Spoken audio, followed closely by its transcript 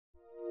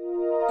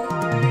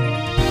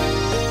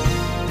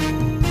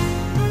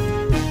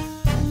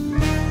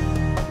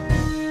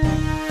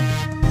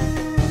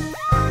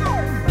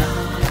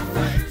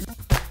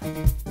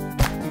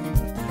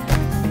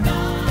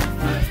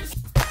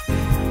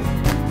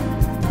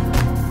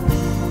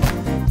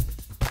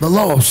The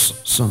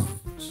lost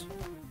sons.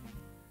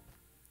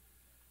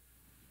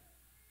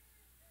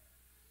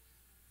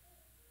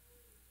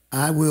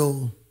 I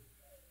will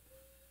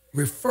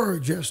refer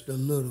just a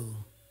little.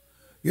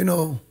 You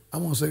know, I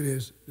want to say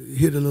this,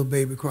 hear the little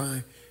baby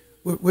crying.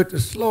 With the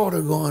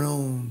slaughter going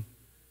on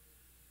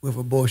with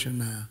abortion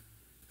now,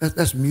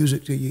 that's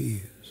music to your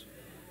ears.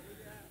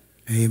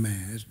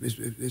 Amen.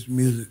 It's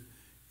music.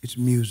 It's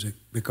music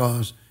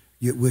because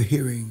we're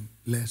hearing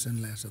less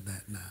and less of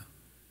that now.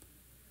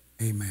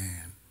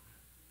 Amen.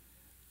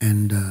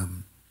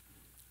 And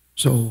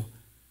so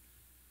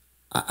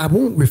I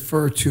won't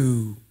refer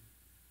to,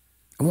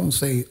 I won't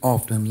say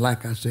often,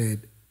 like I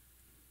said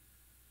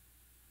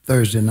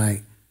Thursday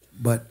night,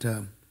 but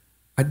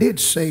I did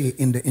say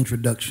in the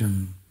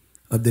introduction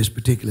of this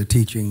particular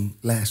teaching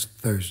last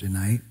Thursday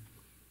night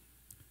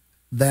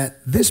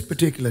that this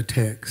particular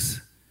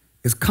text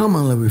is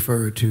commonly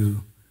referred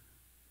to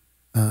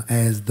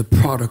as the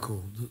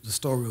prodigal, the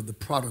story of the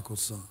prodigal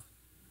son.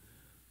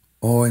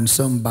 Or in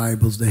some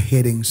Bibles, the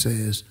heading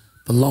says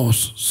the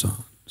lost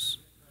sons.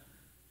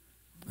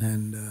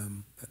 And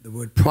the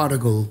word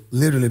prodigal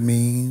literally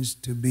means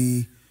to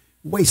be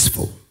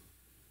wasteful,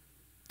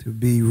 to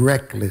be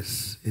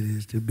reckless. It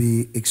is to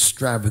be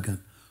extravagant.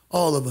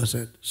 All of us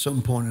at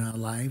some point in our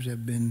lives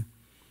have been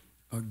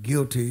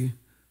guilty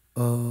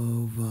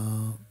of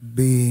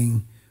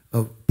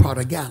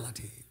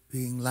prodigality,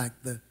 being like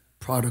the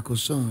prodigal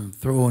son,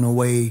 throwing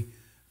away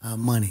our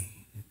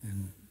money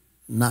and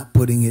not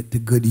putting it to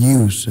good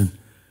use and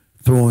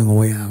throwing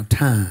away our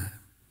time.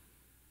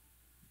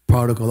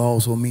 Prodigal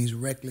also means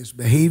reckless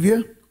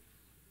behavior,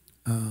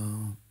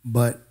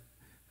 but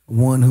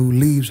one who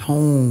leaves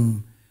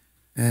home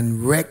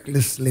and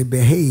recklessly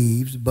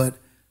behaves, but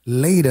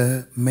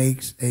later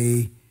makes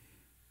a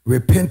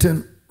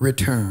repentant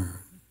return.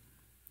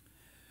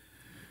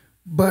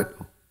 But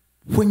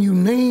when you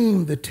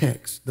name the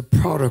text, the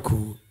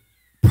prodigal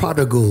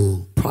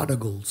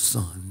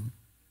son,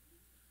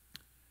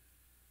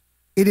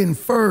 it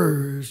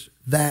infers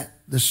that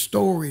the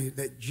story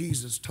that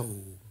Jesus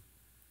told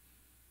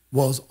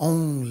was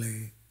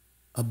only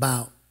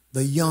about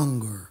the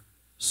younger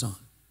son,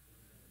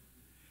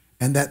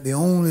 and that the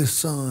only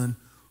son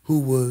who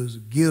was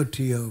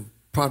guilty of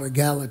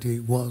prodigality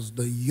was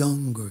the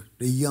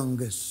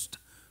youngest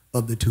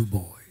of the two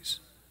boys.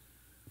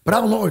 But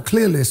our Lord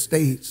clearly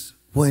states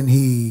when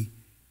he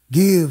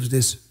gives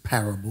this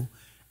parable,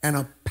 and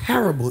a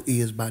parable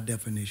is by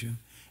definition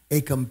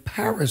a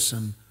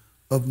comparison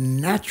of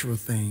natural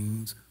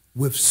things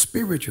with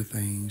spiritual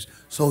things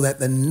so that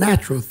the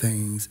natural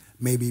things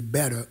may be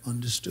better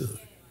understood.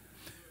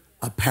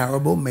 A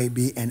parable may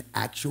be an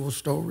actual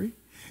story.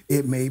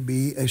 It may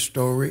be a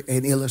story,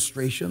 an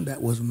illustration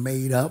that was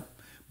made up,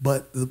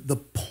 but the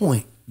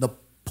point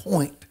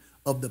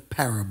of the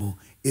parable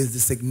is the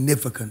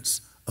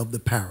significance of the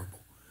parable.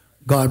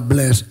 God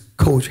bless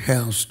Coach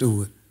Hal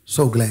Stewart.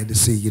 So glad to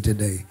see you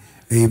today.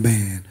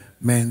 Amen.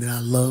 Man that I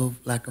love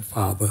like a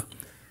father.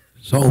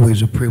 It's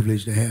always a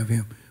privilege to have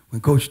him.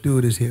 When Coach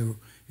Stewart is here,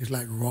 it's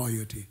like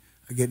royalty.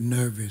 I get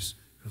nervous.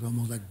 It's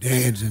almost like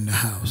dad's in the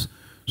house.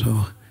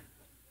 So,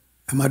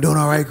 am I doing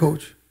all right,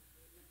 Coach?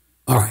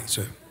 All right,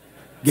 sir.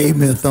 Gave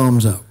me a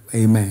thumbs up.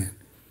 Amen.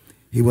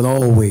 He will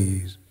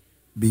always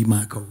be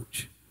my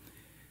coach.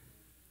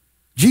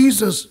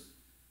 Jesus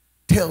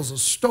tells a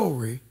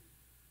story,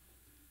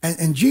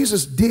 and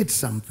Jesus did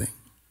something.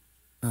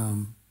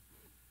 And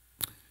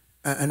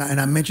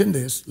I mentioned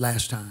this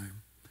last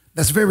time.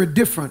 That's very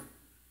different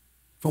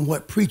from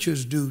what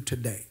preachers do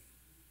today.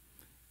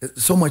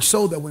 So much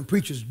so that when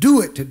preachers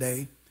do it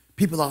today,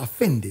 people are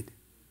offended.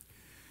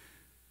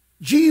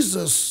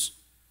 Jesus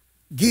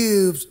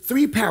gives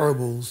 3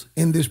 parables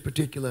in this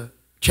particular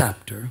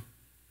chapter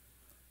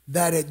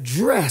that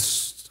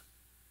address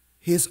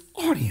his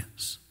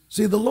audience.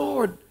 See, the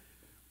Lord,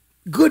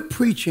 good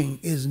preaching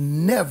is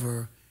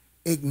never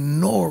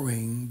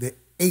ignoring the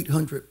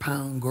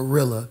 800-pound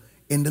gorilla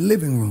in the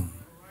living room.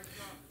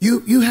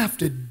 You have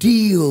to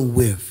deal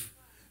with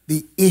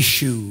the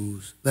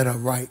issues that are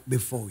right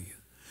before you.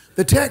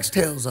 The text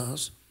tells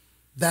us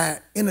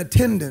that in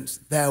attendance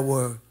there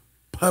were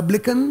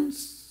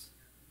publicans.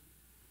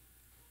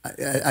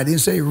 I didn't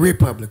say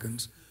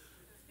Republicans.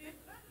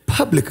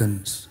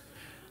 Publicans.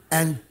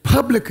 And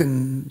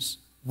publicans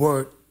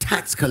were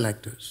tax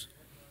collectors.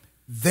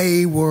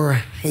 They were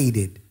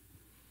hated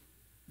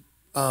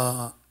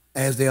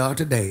as they are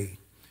today.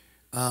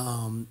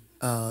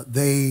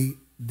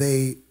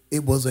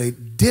 It was a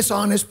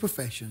dishonest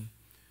profession.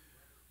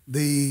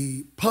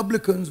 The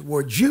publicans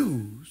were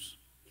Jews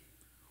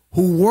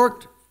who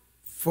worked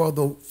for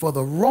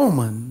the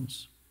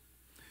Romans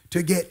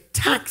to get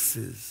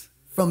taxes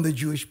from the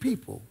Jewish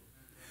people.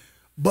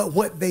 But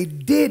what they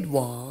did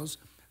was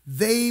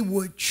they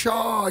would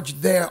charge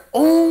their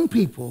own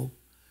people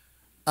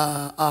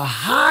a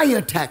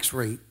higher tax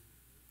rate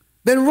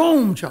than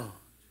Rome charged,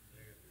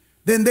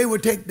 then they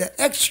would take the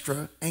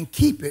extra and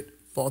keep it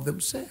for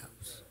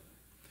themselves.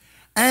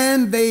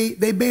 And they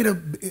made a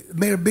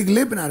big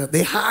living out of it.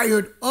 They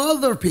hired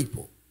other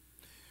people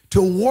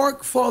to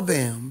work for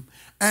them,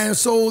 and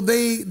so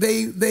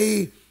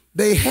they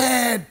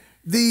had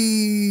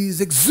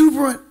these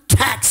exuberant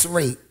tax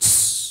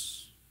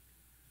rates.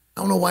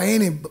 I don't know why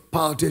any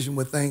politician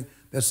would think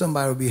that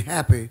somebody would be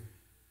happy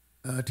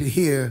to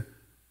hear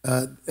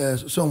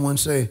someone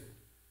say,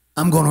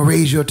 I'm going to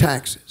raise your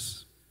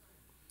taxes.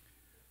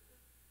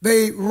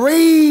 They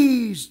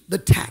raised the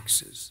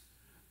taxes.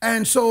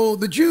 And so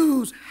the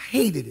Jews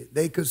hated it.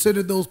 They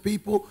considered those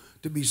people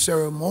to be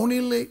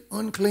ceremonially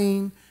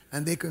unclean,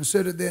 and they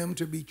considered them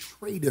to be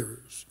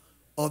traitors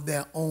of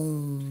their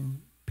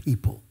own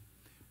people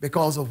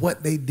because of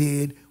what they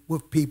did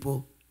with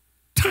people's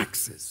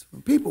taxes.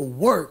 When people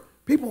work,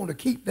 people want to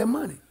keep their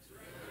money,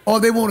 or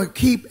they want to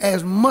keep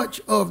as much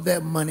of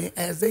their money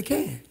as they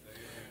can.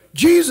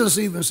 Jesus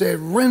even said,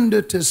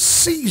 render to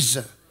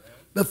Caesar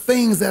the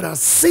things that are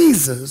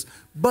Caesar's,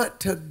 but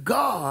to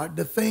God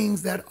the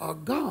things that are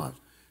God's.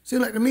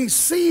 Seems like to me,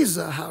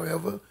 Caesar,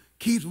 however,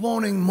 keeps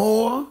wanting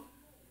more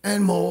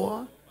and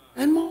more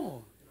and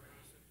more.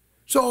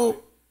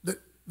 So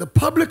the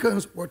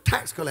publicans were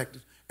tax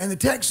collectors. And the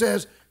text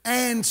says,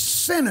 and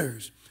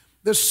sinners.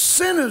 The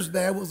sinners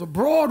there was a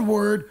broad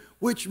word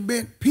which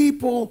meant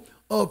people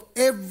of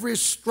every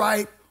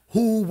stripe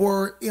who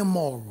were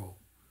immoral,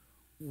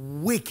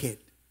 wicked,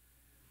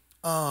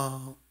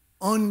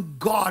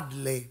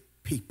 ungodly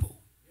people,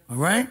 all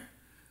right?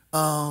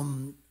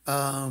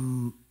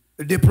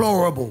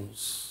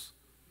 Deplorables.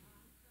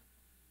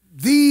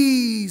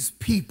 These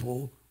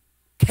people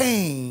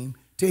came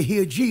to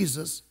hear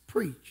Jesus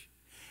preach.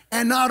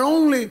 And not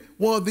only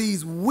were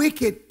these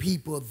wicked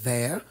people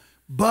there,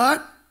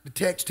 but the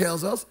text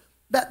tells us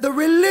that the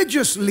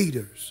religious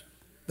leaders,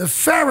 the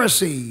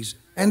Pharisees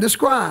and the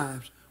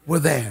scribes were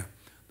there.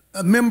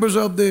 Members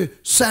of the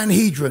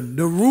Sanhedrin,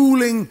 the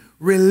ruling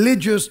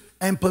religious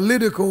and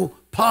political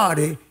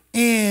party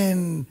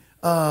in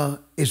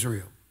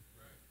Israel.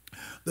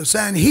 The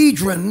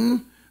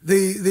Sanhedrin,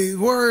 the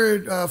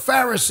word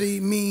Pharisee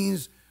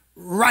means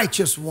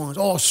righteous ones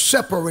or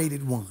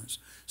separated ones.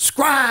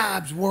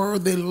 Scribes were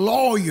the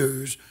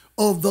lawyers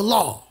of the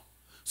law.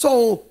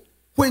 So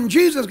when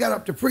Jesus got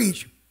up to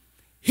preach,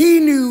 he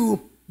knew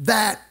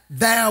that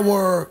there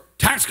were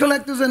tax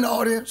collectors in the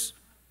audience.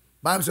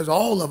 The Bible says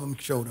all of them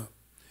showed up.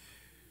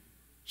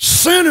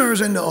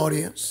 Sinners in the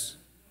audience.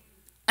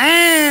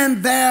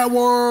 And there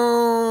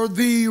were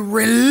the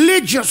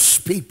religious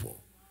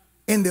people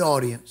in the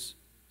audience.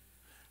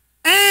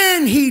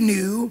 And he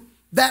knew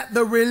that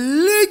the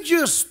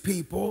religious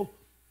people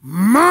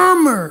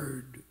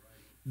murmured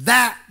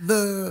that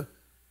the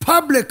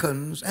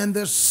publicans and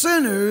the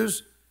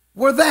sinners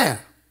were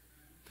there.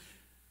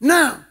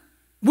 Now,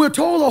 we're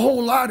told a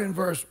whole lot in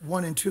verse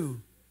 1 and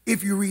 2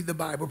 if you read the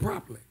Bible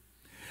properly.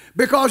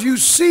 Because you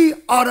see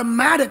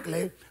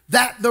automatically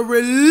that the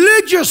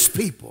religious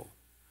people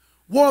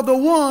were the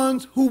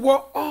ones who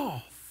were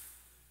off.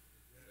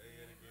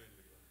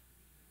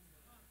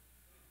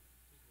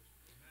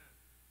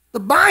 The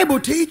Bible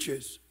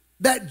teaches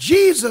that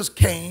Jesus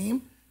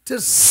came to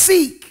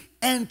seek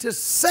and to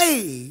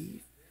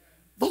save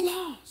the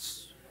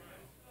lost.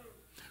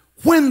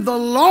 When the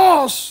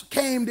lost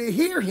came to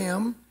hear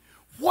him,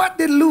 what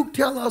did Luke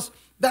tell us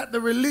that the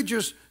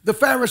religious, the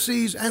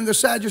Pharisees and the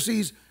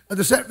Sadducees,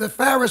 the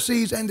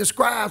Pharisees and the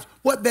scribes,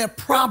 what their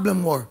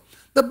problem were?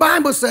 The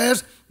Bible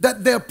says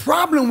that their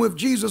problem with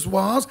Jesus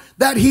was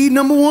that he,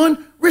 number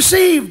one,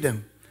 received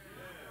him.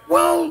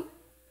 Well,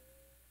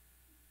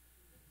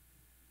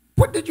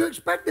 what did you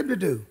expect him to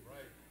do?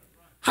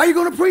 How are you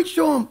going to preach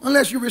to them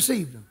unless you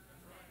receive them?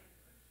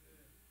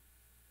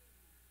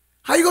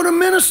 How are you going to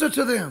minister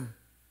to them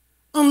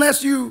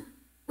unless you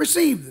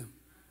receive them?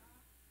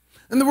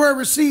 And the word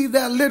receive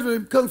there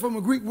literally comes from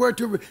a Greek word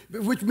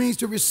which means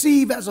to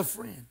receive as a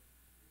friend,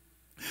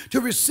 to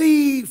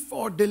receive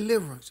for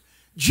deliverance.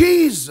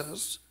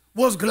 Jesus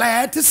was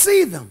glad to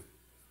see them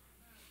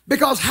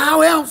because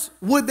how else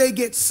would they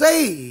get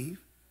saved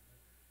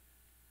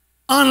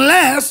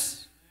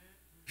unless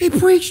he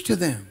preached to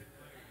them?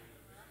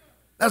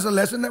 That's a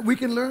lesson that we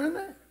can learn in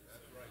that.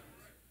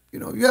 You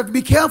know, you have to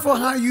be careful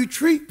how you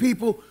treat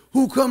people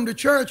who come to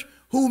church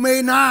who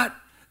may not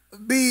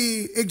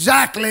be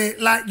exactly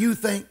like you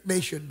think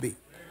they should be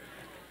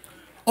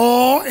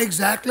or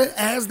exactly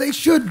as they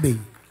should be.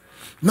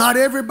 Not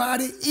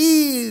everybody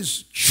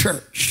is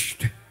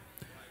churched.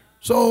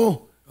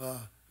 So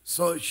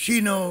he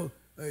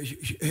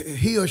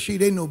or she,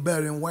 they know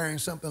better than wearing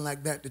something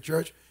like that to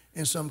church.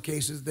 In some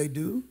cases they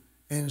do,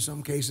 and in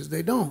some cases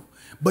they don't.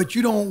 But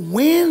you don't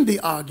win the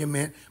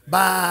argument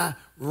by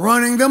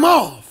running them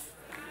off.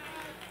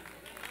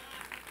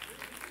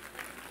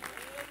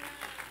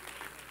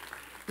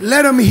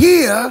 Let them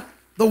hear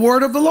the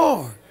word of the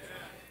Lord.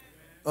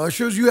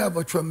 Ushers, you have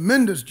a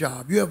tremendous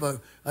job. You have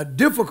a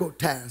difficult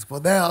task, for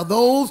there are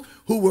those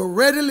who will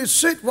readily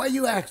sit where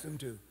you ask them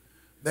to.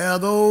 There are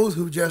those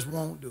who just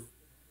won't do it.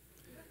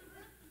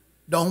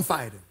 Don't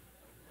fight them,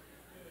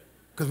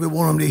 because we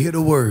want them to hear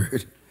the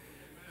word.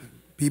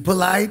 Be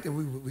polite,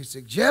 and we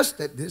suggest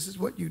that this is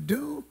what you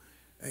do,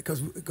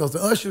 because the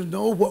ushers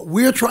know what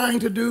we're trying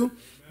to do.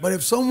 But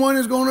if someone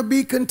is going to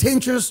be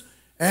contentious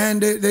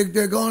and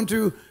they're going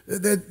to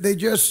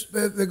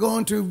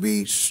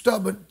be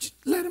stubborn,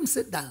 let them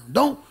sit down.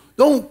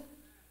 Don't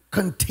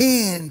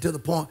contend to the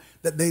point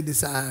that they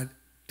decide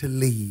to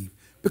leave,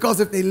 because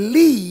if they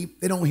leave,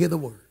 they don't hear the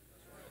word.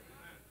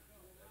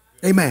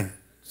 Amen.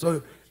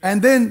 So,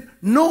 and then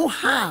know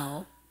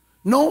how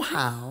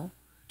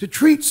to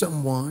treat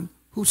someone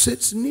who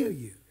sits near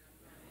you.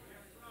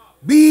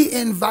 Be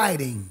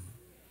inviting.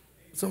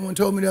 Someone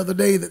told me the other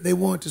day that they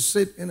wanted to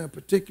sit in a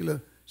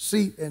particular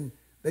seat, and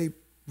they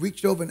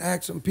reached over and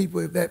asked some people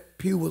if that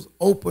pew was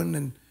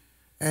open,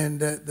 and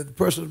the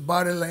person's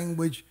body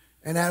language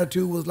and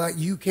attitude was like,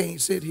 you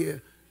can't sit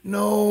here.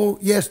 No,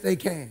 yes, they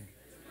can.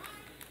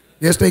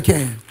 Yes, they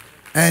can.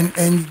 And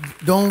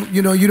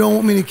you don't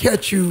want me to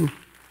catch you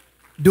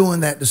doing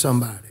that to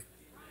somebody,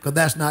 because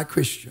that's not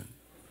Christian.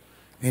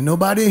 Ain't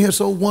nobody in here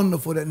so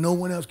wonderful that no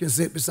one else can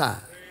sit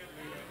beside.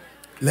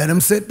 Let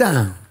them sit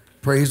down.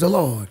 Praise the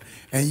Lord.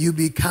 And you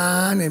be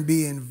kind and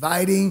be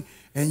inviting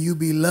and you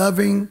be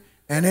loving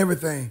and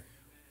everything.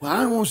 Well,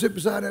 I don't want to sit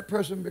beside that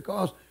person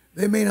because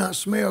they may not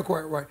smell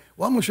quite right.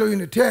 Well, I'm going to show you in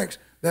the text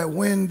that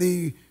when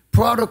the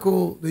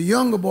prodigal, the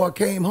younger boy,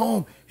 came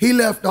home, he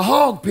left the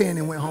hog pen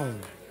and went home.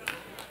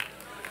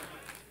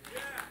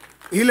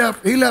 He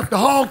left the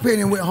hog pen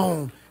and went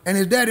home. And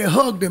his daddy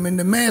hugged him, and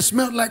the man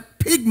smelled like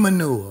pig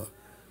manure.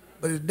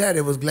 But his daddy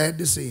was glad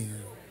to see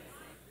him.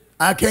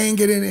 I can't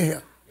get any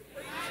help.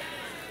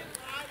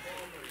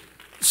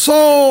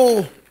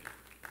 So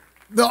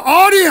the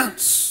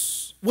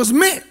audience was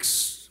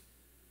mixed.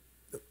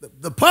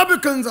 The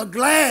publicans are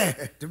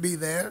glad to be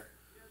there.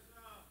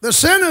 The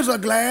sinners are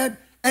glad.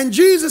 And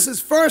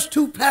Jesus' first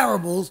two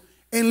parables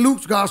in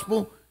Luke's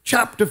Gospel,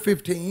 chapter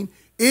 15,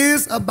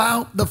 is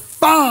about the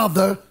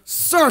Father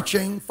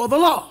searching for the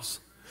lost.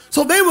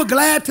 So they were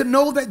glad to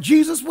know that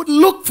Jesus would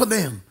look for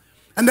them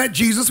and that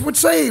Jesus would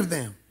save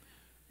them.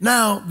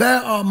 Now,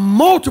 there are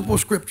multiple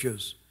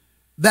scriptures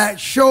that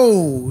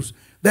shows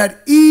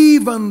that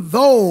even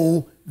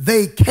though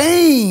they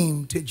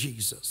came to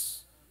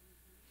Jesus,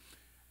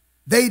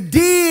 they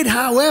did,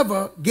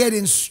 however, get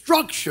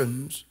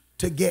instructions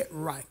to get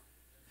right.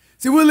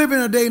 See, we're living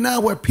in a day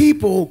now where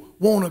people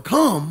want to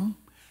come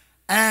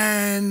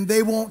and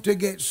they want to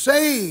get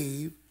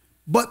saved,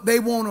 but they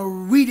want to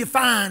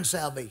redefine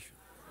salvation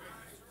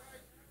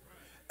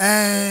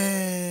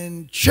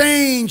and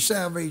change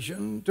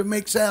salvation to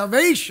make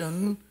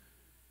salvation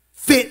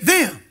fit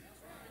them.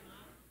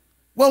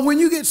 Well, when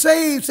you get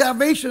saved,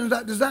 salvation is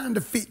not designed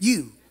to fit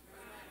you.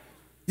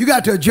 You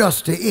got to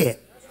adjust to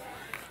it.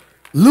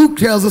 Luke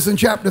tells us in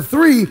chapter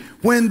 3,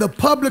 when the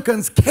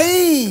publicans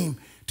came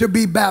to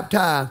be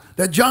baptized,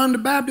 that John the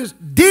Baptist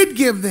did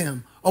give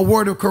them a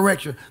word of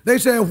correction. They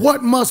said,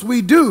 what must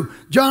we do?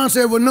 John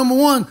said, well, number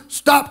one,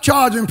 stop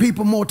charging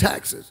people more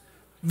taxes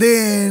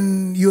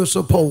than you're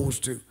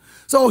supposed to.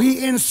 So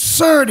he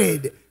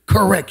inserted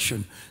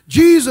correction.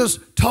 Jesus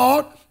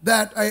taught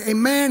that a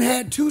man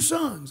had two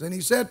sons, and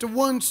he said to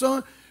one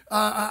son,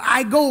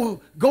 I go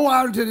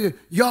out into the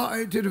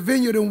yard, to the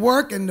vineyard and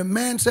work, and the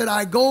man said,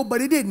 I go,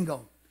 but he didn't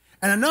go.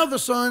 And another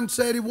son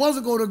said he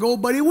wasn't going to go,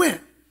 but he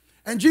went.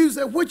 And Jesus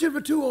said, which of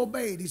the two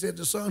obeyed? He said,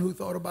 the son who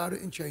thought about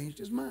it and changed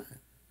his mind.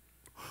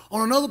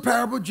 On another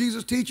parable,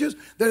 Jesus teaches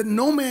that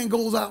no man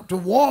goes out to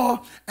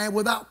war and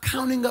without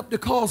counting up the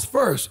cost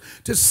first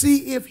to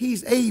see if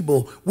he's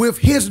able, with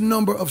his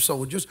number of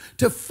soldiers,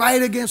 to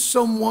fight against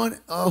someone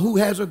who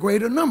has a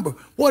greater number.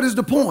 What is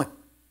the point?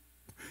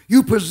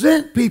 You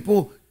present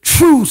people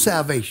true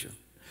salvation.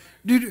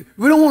 We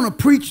don't want to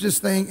preach this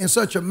thing in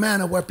such a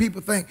manner where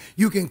people think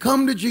you can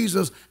come to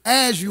Jesus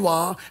as you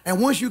are,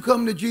 and once you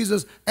come to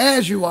Jesus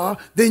as you are,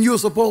 then you're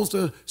supposed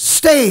to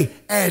stay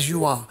as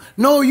you are.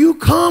 No, you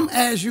come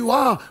as you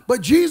are,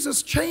 but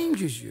Jesus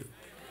changes you.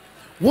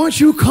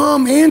 Once you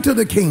come into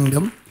the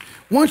kingdom,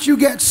 once you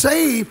get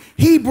saved,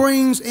 he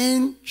brings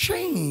in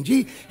change.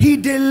 He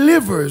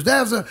delivers.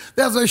 There's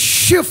a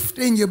shift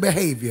in your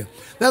behavior.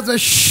 There's a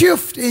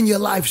shift in your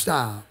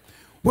lifestyle.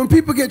 When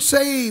people get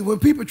saved, when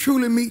people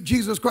truly meet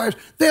Jesus Christ,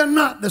 they're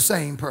not the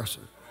same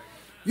person.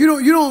 You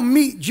don't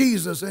meet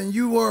Jesus and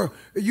you were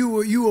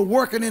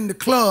working in the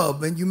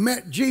club and you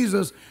met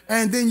Jesus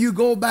and then you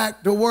go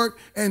back to work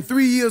and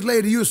 3 years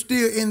later you're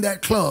still in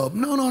that club.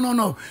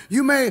 No.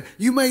 You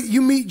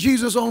meet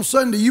Jesus on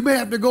Sunday. You may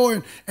have to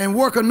go and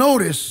work a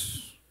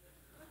notice.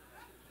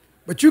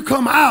 But you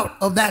come out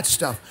of that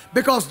stuff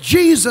because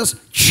Jesus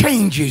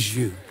changes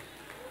you.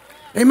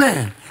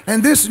 Amen.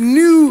 And this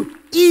new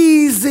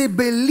easy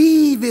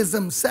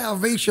believism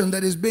salvation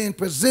that is being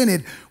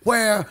presented,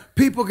 where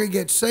people can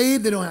get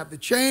saved, they don't have to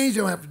change, they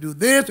don't have to do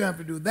this, they don't have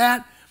to do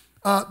that.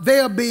 They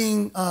are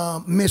being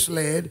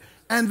misled.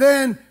 And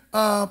then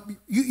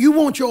you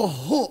want your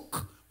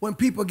hook when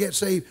people get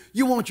saved.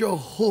 You want your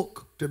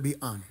hook to be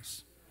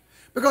honest.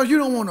 Because you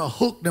don't want to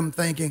hook them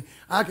thinking,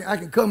 I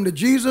can come to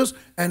Jesus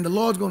and the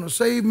Lord's going to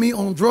save me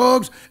on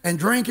drugs and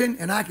drinking,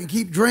 and I can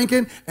keep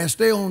drinking and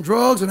stay on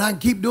drugs, and I can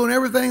keep doing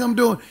everything I'm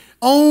doing,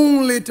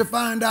 only to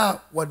find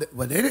out, well,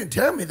 they didn't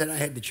tell me that I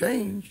had to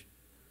change.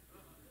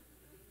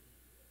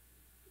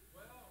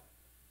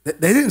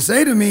 They didn't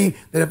say to me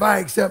that if I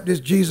accept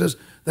this Jesus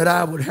that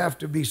I would have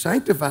to be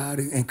sanctified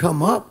and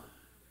come up.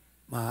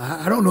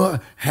 I don't know.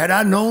 Had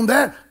I known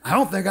that, I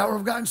don't think I would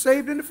have gotten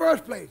saved in the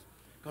first place.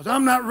 Because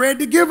I'm not ready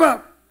to give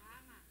up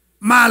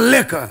my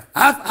liquor.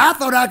 I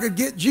thought I could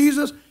get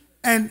Jesus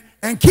and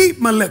keep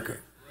my liquor.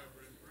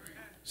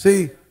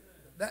 See,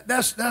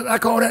 I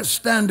call that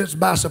standards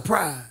by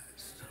surprise.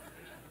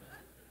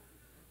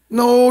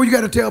 No, you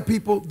got to tell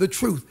people the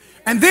truth.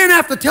 And then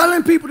after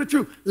telling people the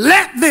truth,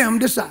 let them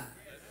decide.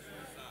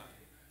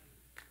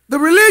 The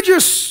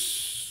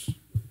religious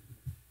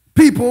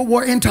people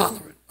were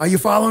intolerant. Are you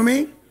following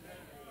me?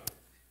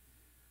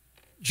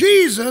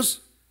 Jesus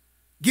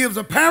gives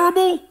a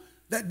parable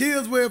that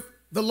deals with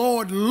the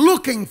Lord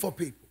looking for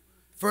people.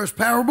 First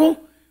parable,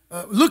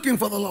 looking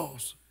for the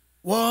lost,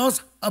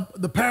 was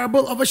the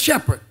parable of a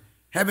shepherd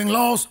having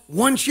lost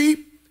one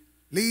sheep,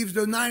 leaves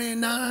the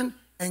 99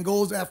 and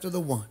goes after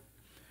the one.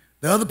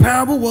 The other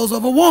parable was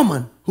of a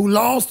woman who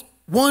lost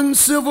one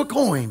silver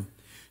coin.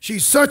 She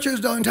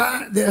searches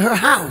her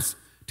house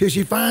till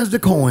she finds the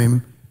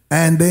coin,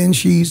 and then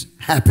she's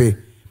happy.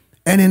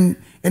 And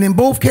in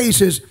both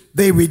cases,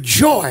 they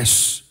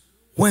rejoice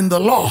when the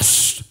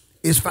lost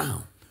is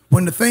found.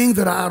 When the things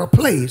that are out of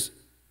place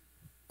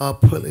are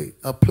put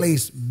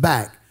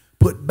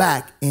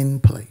back in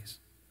place.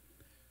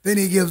 Then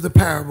he gives the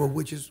parable,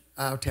 which is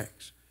our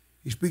text.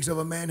 He speaks of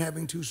a man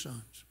having two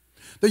sons.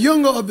 The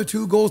younger of the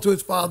two goes to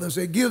his father and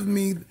says, give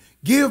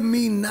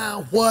me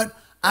now what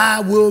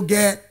I will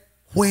get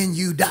when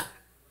you die.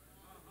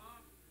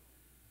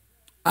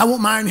 I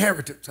want my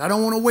inheritance. I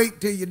don't want to wait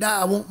till you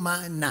die. I want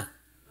mine now.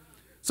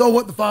 So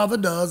what the father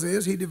does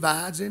is he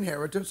divides the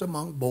inheritance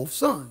among both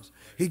sons.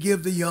 He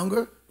gives the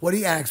younger what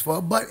he asked for,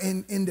 but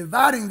in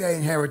dividing their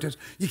inheritance,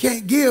 you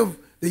can't give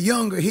the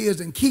younger his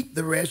and keep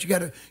the rest. You got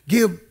to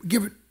give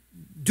it,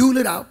 dole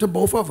it out to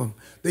both of them.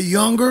 The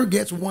younger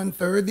gets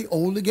 1/3, the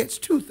older gets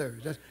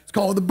 2/3. It's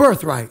called the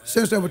birthright.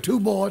 Since there were two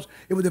boys,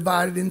 it was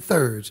divided in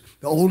thirds.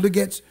 The older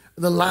gets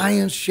the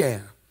lion's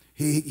share.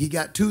 He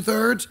got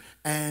 2/3,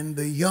 and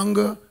the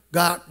younger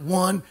got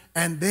 1,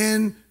 and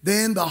then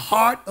the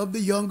heart of the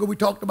younger, we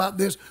talked about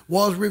this,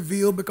 was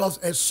revealed, because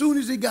as soon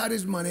as he got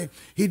his money,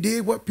 he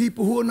did what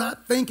people who are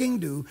not thinking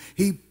do.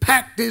 He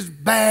packed his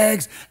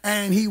bags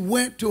and he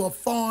went to a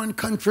foreign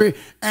country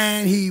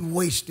and he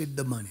wasted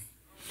the money.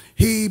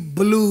 He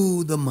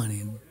blew the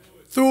money,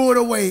 threw it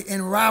away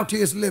in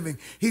riotous living.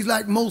 He's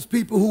like most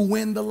people who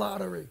win the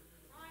lottery.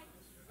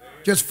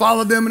 Just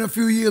follow them in a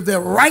few years,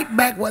 they're right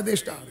back where they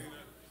started.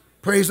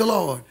 Praise the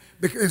Lord.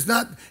 Because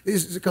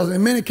because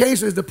in many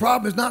cases, the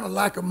problem is not a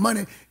lack of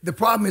money. The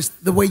problem is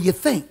the way you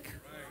think.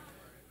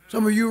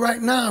 Some of you right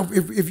now,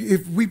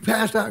 if we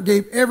passed out,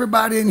 gave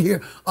everybody in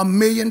here $1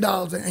 million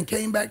and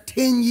came back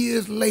 10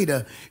 years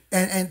later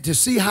and to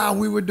see how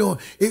we were doing,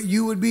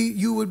 you would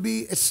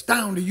be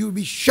astounded. You would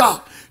be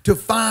shocked to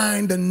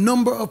find the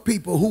number of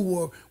people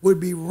who would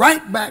be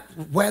right back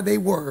where they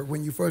were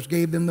when you first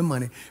gave them the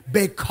money,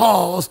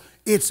 because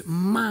it's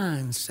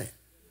mindset.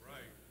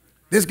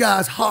 This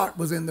guy's heart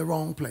was in the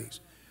wrong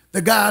place.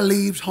 The guy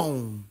leaves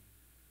home.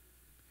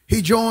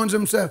 He joins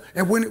himself.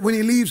 And when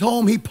he leaves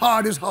home, he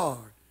parties hard.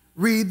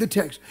 Read the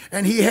text.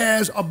 And he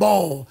has a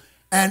ball.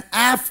 And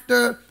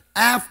after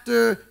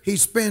he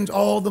spends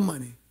all the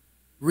money,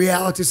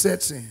 reality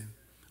sets in.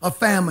 A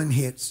famine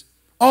hits.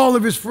 All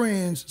of his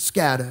friends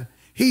scatter.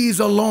 He's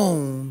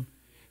alone.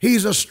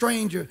 He's a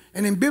stranger.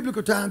 And in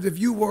biblical times, if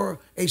you were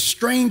a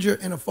stranger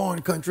in a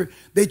foreign country,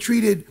 they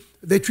treated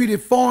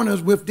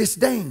foreigners with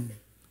disdain,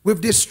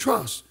 with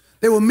distrust.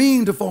 They were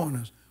mean to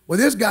foreigners. Well,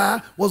 this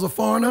guy was a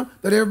foreigner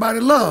that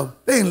everybody loved.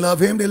 They didn't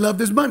love him. They loved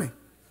his money.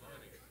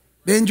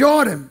 They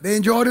enjoyed him. They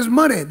enjoyed his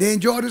money. They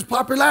enjoyed his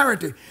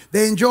popularity.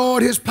 They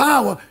enjoyed his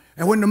power.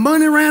 And when the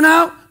money ran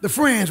out, the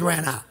friends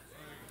ran out.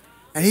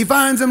 And he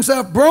finds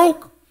himself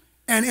broke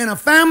and in a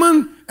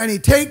famine, and he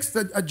takes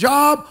a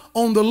job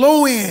on the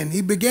low end.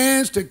 He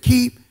begins to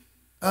keep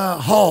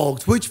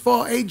hogs, which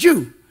for a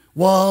Jew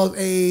was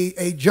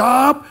a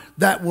job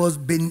that was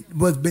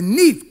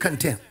beneath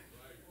contempt.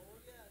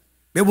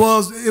 It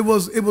was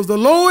the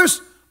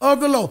lowest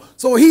of the low.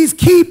 So he's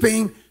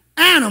keeping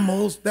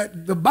animals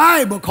that the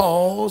Bible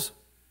calls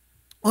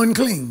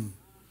unclean.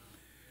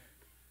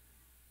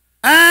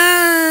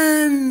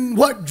 And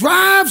what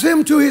drives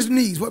him to his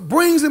knees, what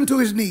brings him to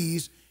his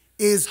knees,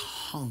 is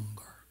hunger.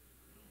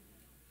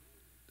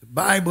 The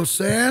Bible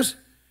says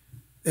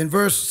in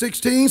verse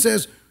 16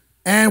 says,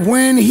 and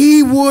when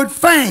he would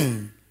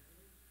fain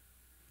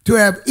to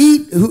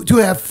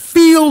have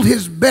filled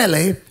his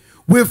belly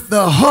with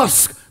the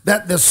husk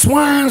that the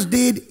swines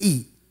did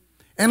eat.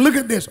 And look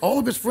at this, all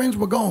of his friends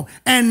were gone,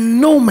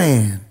 and no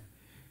man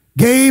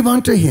gave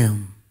unto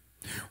him.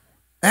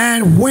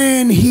 And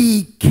when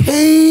he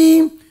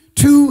came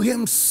to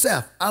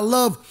himself. I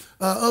love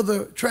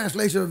other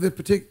translations of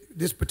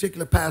this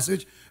particular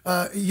passage.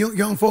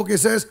 Young folk, it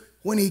says,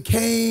 when he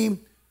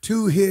came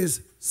to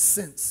his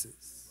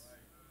senses.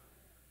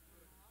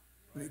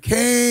 When he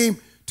came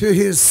to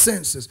his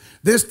senses.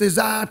 This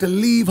desire to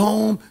leave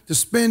home, to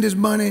spend his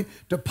money,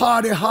 to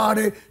party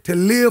hardy, to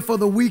live for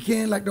the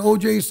weekend like the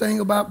OJ sang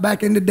about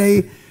back in the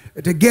day,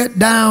 to get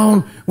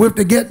down with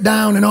the get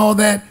down and all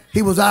that,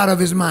 he was out of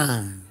his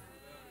mind.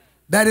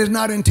 That is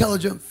not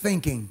intelligent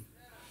thinking.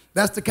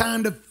 That's the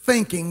kind of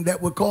thinking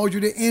that would cause you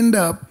to end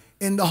up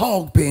in the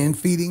hog pen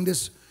feeding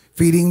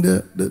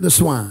the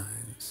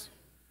swines.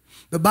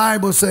 The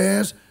Bible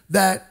says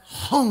that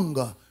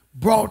hunger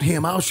brought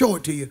him, I'll show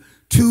it to you,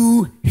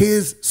 to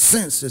his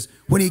senses.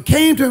 When he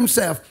came to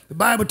himself, the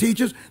Bible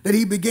teaches that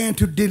he began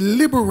to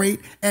deliberate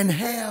and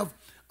have,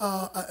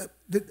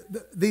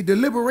 the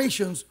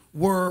deliberations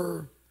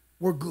were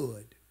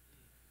good.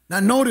 Now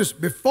notice,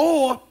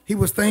 before he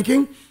was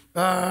thinking,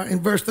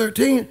 in verse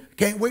 13,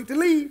 can't wait to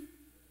leave.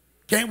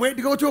 Can't wait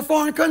to go to a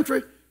foreign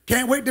country.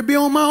 Can't wait to be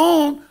on my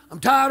own. I'm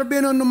tired of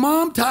being under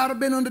mom, tired of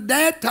being under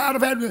dad, tired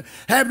of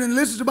having to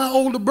listen to my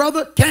older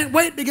brother. Can't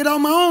wait to get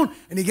on my own.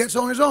 And he gets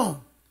on his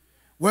own.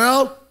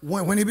 Well,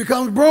 when he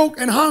becomes broke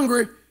and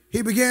hungry,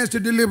 he begins to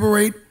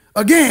deliberate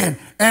again.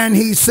 And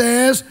he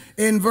says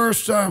in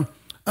verse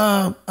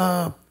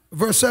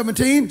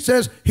 17,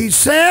 says, he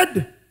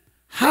said,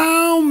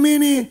 how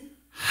many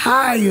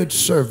hired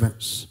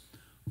servants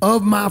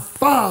of my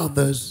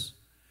father's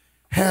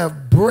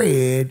have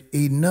bread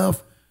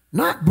enough,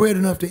 not bread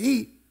enough to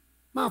eat.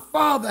 My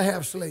father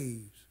have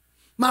slaves.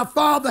 My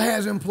father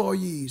has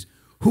employees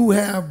who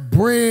have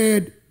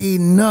bread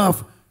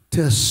enough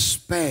to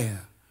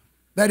spare.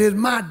 That is,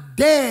 my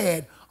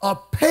dad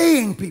are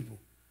paying people.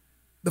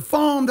 The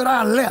farm that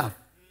I left,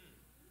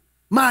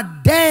 my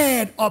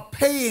dad are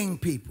paying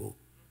people.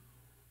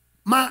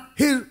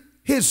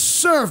 His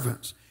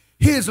servants,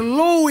 his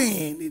low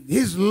end,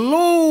 his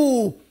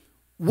low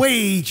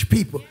wage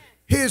people,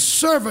 his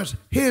servants,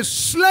 his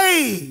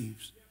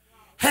slaves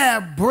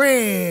have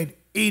bread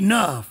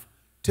enough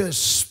to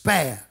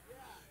spare.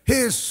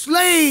 His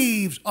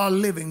slaves are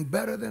living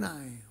better than I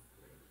am.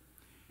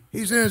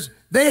 He says,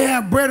 they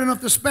have bread enough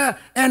to spare,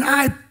 and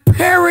I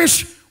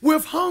perish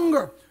with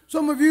hunger.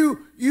 Some of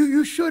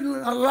you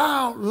shouldn't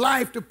allow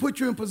life to put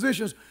you in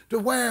positions to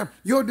where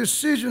your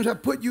decisions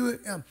have put you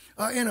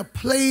in a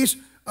place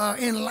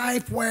in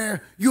life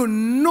where you're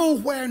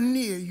nowhere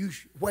near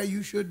where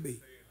you should be.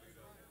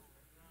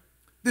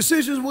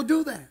 Decisions will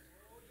do that.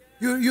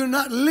 You're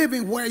not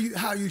living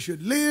how you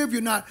should live.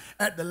 You're not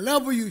at the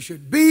level you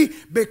should be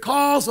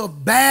because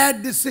of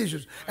bad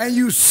decisions. And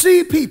you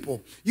see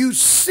people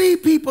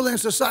in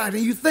society,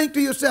 and you think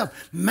to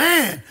yourself,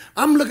 man,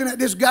 I'm looking at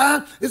this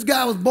guy. This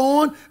guy was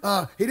born.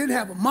 He didn't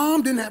have a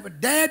mom, didn't have a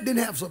dad,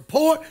 didn't have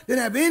support,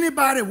 didn't have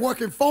anybody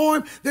working for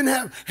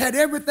him, had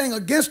everything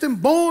against him,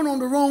 born on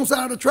the wrong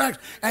side of the tracks.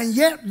 And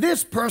yet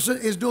this person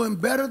is doing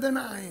better than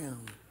I am.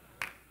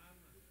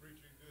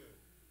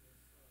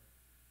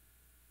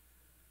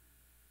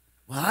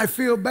 Well, I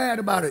feel bad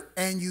about it,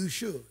 and you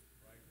should.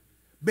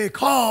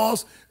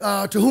 Because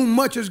to whom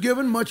much is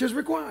given, much is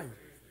required.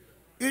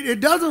 It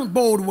doesn't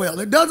bode well.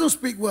 It doesn't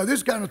speak well.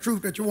 This is kind of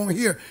truth that you won't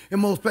hear in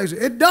most places.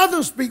 It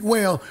doesn't speak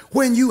well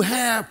when you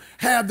have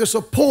the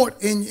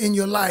support in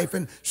your life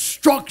and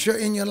structure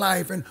in your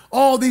life and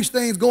all these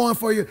things going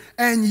for you,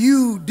 and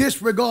you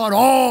disregard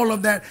all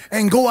of that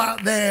and go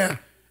out there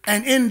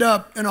and end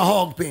up in a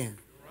hog pen.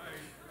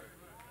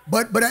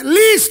 But at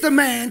least the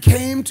man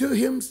came to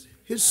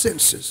his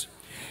senses.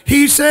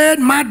 He said,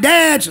 my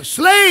dad's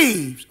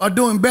slaves are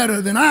doing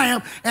better than I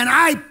am, and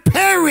I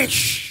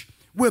perish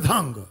with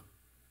hunger.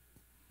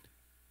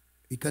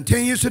 He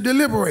continues to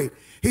deliberate.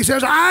 He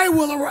says, I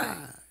will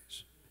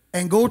arise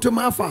and go to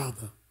my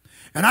father,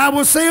 and I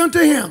will say unto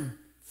him,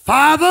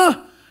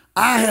 Father,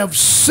 I have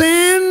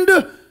sinned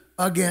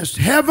against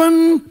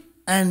heaven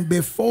and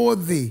before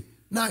thee.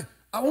 Now,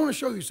 I want to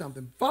show you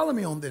something. Follow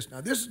me on this now.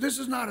 This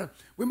is not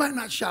we might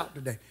not shout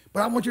today,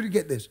 but I want you to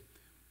get this.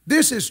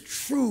 This is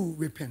true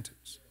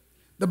repentance.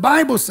 The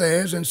Bible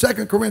says in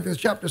 2 Corinthians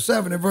chapter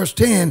 7 and verse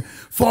 10,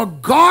 for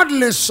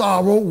godly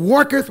sorrow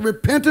worketh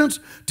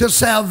repentance to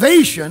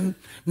salvation,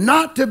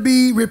 not to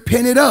be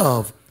repented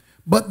of,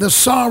 but the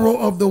sorrow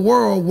of the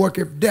world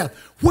worketh death.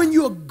 When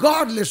you're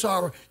godly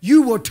sorrow,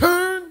 you will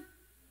turn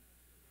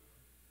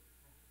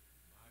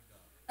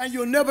and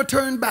you'll never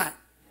turn back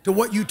to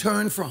what you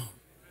turned from.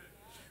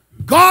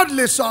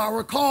 Godly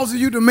sorrow causes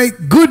you to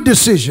make good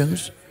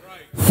decisions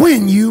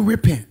when you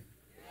repent.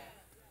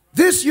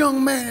 This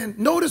young man,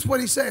 notice what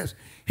he says.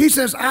 He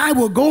says, I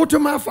will go to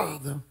my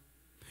father,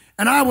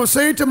 and I will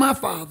say to my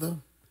father,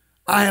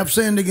 I have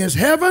sinned against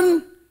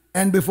heaven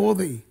and before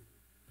thee,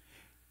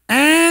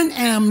 and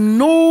am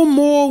no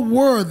more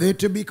worthy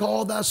to be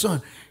called thy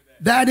son.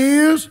 That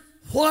is,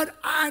 what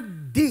I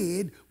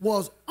did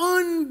was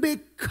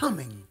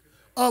unbecoming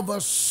of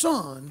a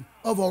son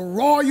of a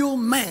royal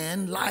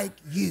man like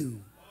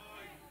you.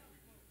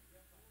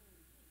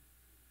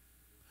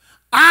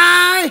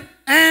 I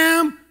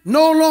am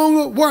no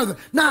longer worthy.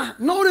 Now,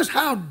 notice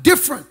how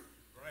different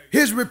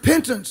his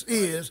repentance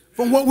is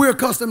from what we're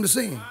accustomed to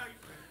seeing.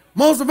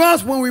 Most of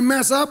us, when we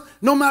mess up,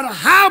 no matter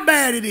how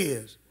bad it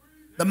is,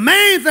 the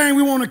main thing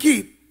we want to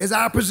keep is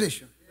our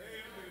position.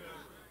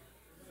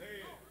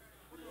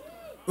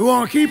 We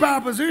want to keep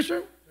our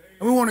position,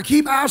 and we want to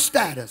keep our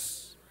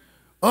status.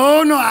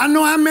 Oh, no, I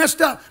know I messed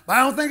up, but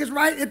I don't think it's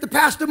right if the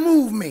pastor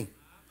moved me.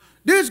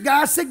 This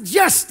guy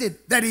suggested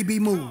that he be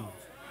moved.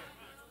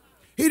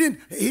 He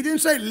didn't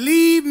say,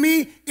 leave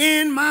me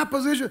in my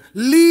position.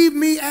 Leave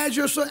me as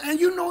your son. And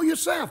you know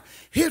yourself,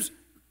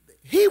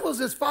 he was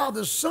his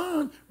father's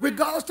son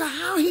regardless to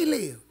how he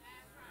lived.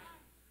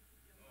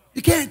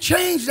 You can't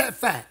change that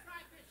fact.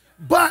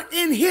 But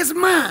in his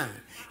mind,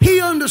 he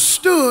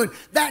understood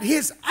that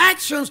his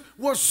actions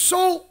were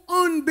so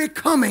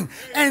unbecoming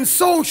and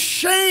so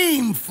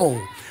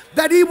shameful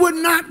that he would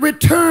not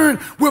return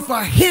with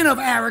a hint of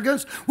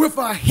arrogance, with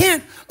a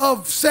hint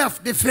of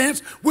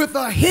self-defense, with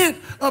a hint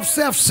of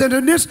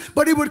self-centeredness,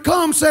 but he would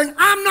come saying,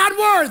 I'm not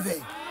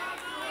worthy.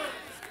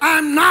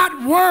 I'm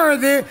not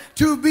worthy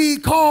to be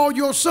called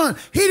your son.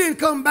 He didn't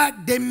come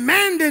back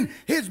demanding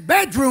his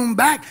bedroom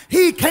back.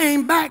 He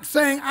came back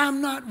saying,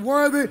 I'm not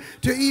worthy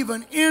to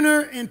even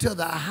enter into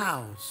the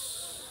house.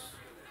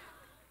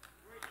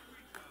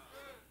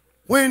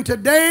 When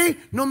today,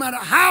 no matter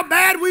how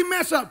bad we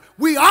mess up,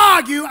 we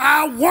argue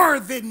our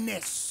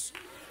worthiness.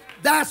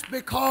 That's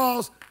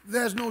because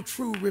there's no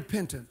true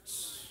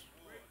repentance.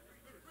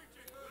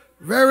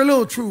 Very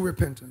little true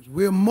repentance.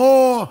 We're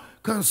more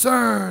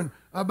concerned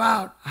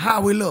about how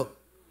we look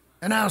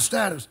and our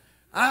status.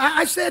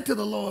 I said to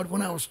the Lord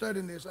when I was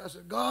studying this, I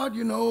said, God,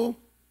 you know,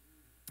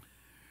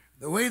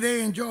 the way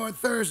they enjoyed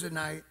Thursday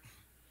night,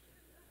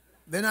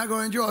 they're not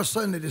going to enjoy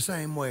Sunday the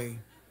same way,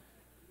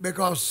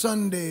 because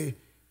Sunday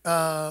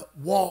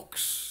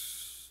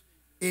walks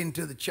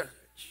into the church.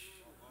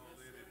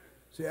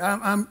 See,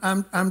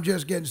 I'm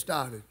just getting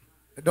started.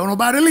 Don't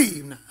nobody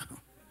leave now.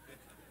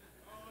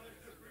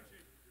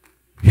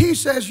 He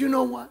says, you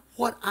know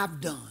what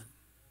I've done?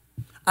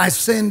 I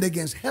sinned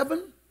against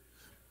heaven,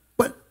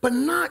 but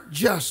not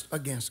just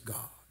against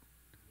God.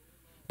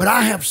 But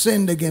I have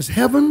sinned against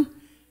heaven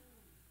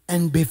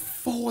and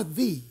before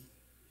thee.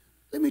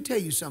 Let me tell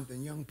you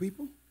something, young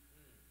people.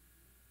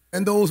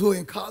 And those who are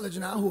in college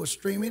now who are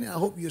streaming, I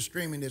hope you're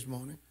streaming this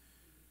morning.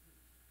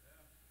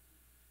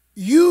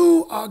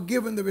 You are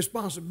given the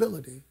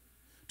responsibility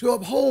to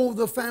uphold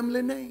the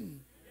family name.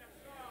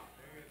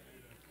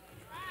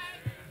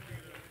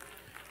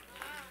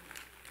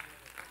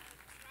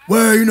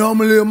 Well, you know, I'm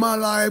going to live my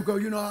life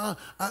because, you know,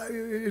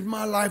 it's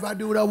my life. I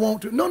do what I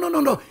want to.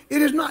 No.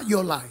 It is not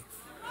your life.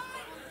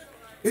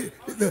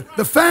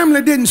 The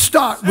family didn't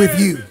start with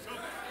you.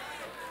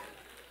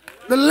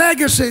 The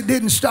legacy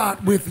didn't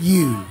start with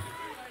you.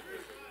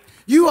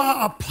 You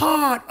are a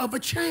part of a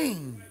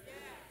chain.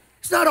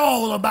 It's not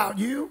all about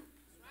you.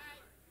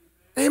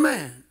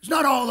 Amen. It's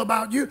not all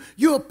about you.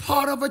 You're a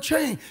part of a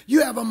chain.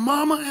 You have a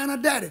mama and a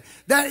daddy.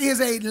 That is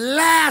a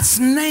last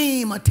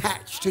name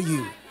attached to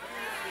you.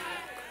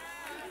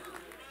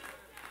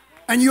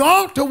 And you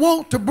ought to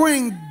want to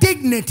bring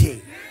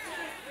dignity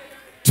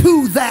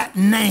to that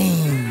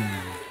name.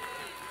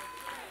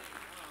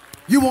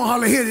 You won't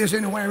hardly hear this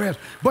anywhere else.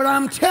 But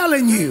I'm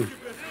telling you,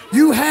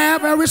 you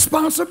have a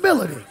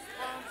responsibility.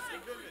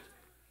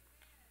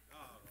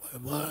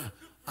 Well,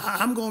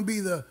 I'm going to be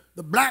the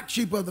black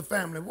sheep of the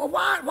family. Well,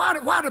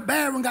 why the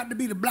bad one got to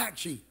be the black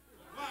sheep?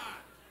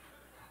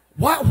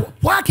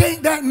 Why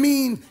can't that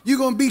mean you're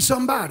going to be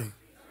somebody?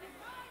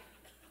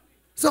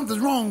 Something's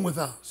wrong with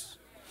us.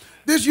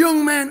 This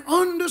young man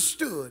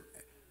understood,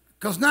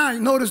 because now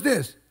notice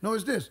this,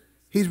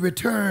 he's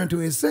returned to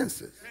his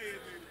senses.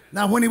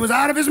 Now when he was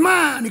out of his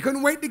mind, he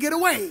couldn't wait to get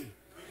away.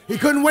 He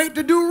couldn't wait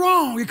to do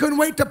wrong. He couldn't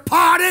wait to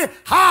party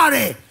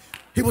hardy.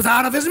 He was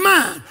out of his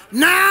mind.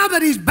 Now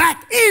that he's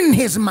back in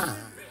his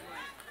mind,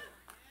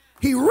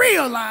 he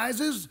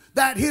realizes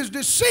that his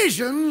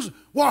decisions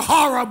were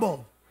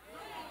horrible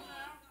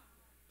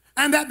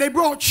and that they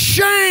brought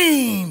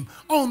shame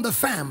on the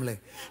family,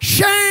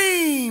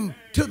 shame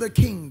to the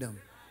kingdom.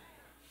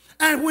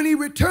 And when he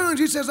returns,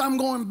 he says, I'm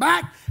going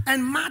back,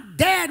 and my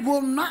dad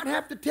will not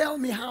have to tell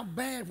me how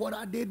bad what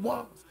I did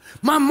was.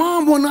 My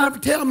mom will not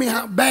have to tell me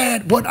how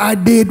bad what I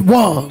did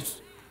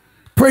was.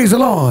 Praise the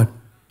Lord.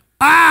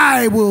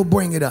 I will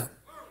bring it up.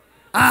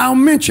 I'll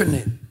mention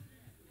it.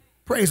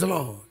 Praise the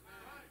Lord.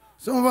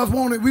 Some of us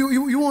want to,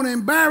 you want to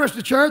embarrass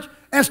the church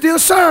and still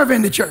serve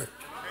in the church.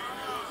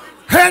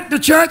 Hurt the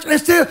church and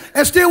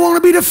still want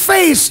to be the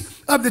face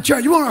of the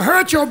church. You want to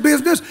hurt your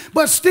business,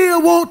 but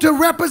still want to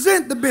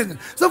represent the business.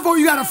 So for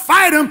you got to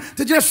fight them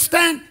to just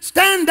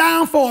stand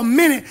down for a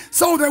minute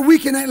so that we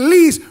can at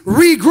least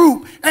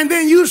regroup, and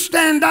then you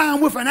stand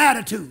down with an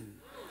attitude.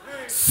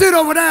 Sit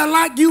over there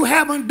like you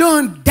haven't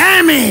done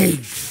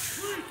damage.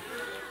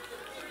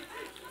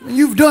 When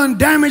you've done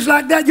damage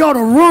like that, you ought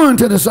to run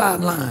to the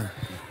sideline.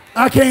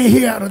 I can't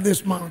hear out of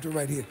this monitor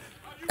right here.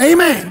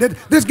 Amen.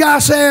 This guy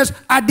says,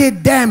 I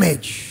did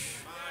damage.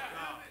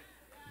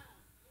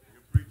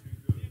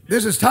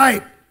 This is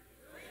tight.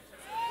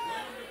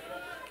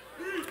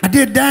 I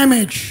did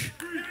damage.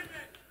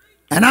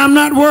 And I'm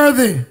not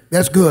worthy.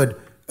 That's good.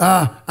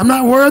 I'm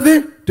not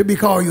worthy to be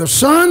called your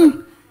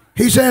son.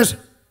 He says,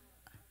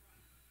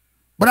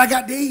 but I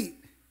got to eat.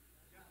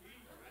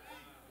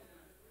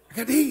 I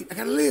got to eat. I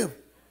got to live.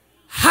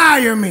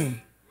 Hire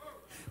me.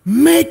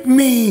 Make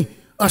me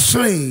a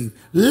slave.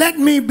 Let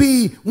me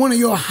be one of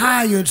your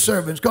hired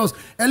servants, because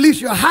at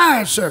least your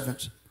hired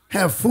servants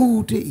have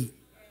food to eat.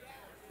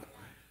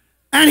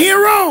 And he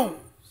arose.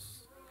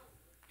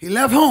 He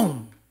left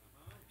home.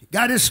 He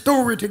got his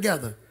story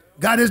together,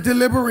 got his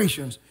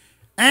deliberations,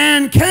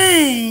 and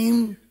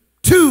came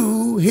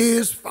to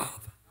his father.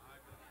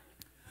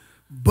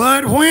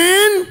 But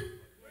when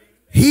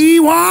he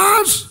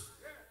was,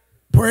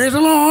 praise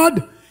the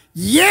Lord,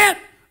 yet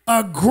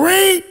a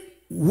great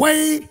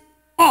way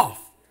off,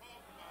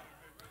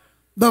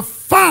 the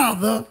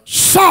father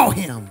saw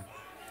him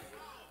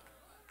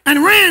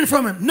and ran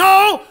from him.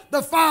 No,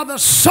 the father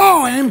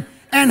saw him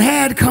and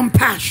had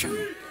compassion.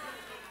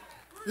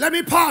 Let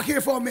me park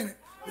here for a minute.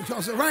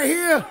 Because right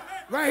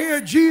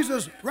here,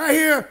 Jesus, right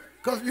here,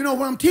 because you know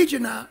what I'm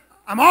teaching now,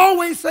 I'm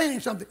always saying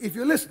something. If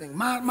you're listening,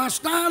 my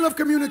style of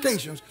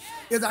communications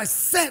is I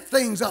set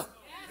things up.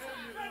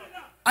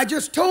 I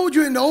just told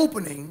you in the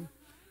opening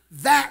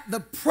that the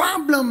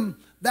problem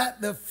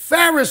that the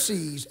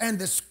Pharisees and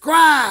the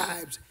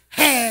scribes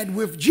had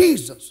with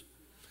Jesus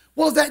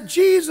was that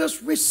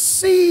Jesus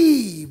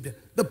received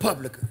the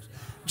publicans.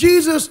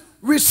 Jesus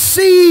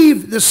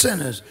received the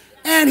sinners,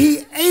 and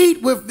he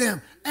ate with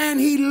them, and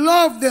he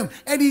loved them,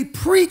 and he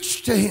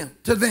preached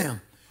to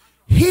them.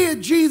 Here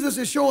Jesus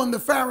is showing the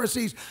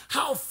Pharisees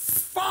how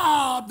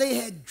far they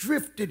had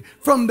drifted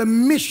from the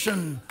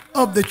mission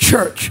of the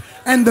church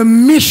and the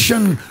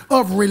mission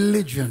of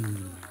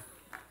religion.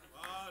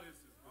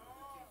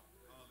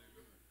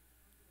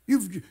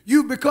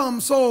 You've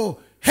become so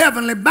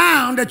heavenly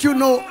bound that you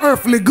know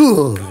earthly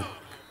good.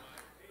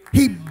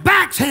 He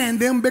backhand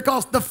them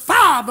because the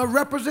Father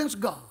represents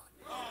God.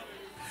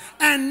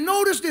 And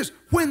notice this,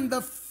 when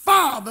the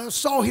Father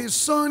saw his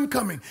son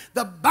coming,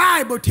 the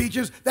Bible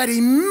teaches that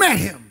he met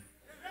him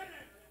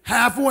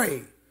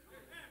halfway.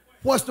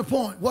 What's the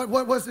point?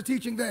 What's the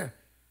teaching there?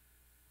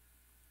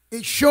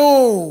 It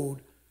showed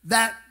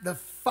that the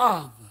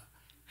Father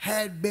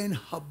had been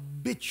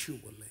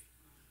habitually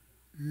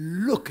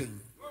looking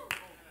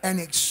and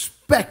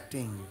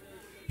expecting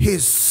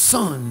his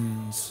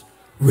son's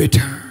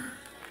return.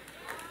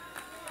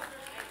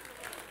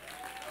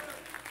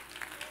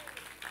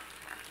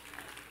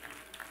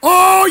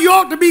 Oh, you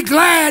ought to be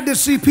glad to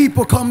see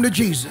people come to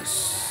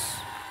Jesus.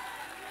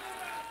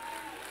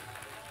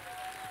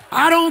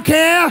 I don't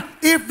care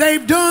if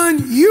they've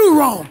done you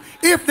wrong.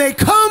 If they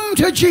come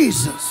to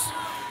Jesus,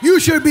 you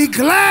should be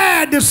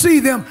glad to see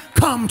them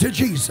come to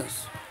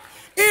Jesus.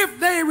 If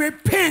they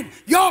repent,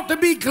 you ought to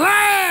be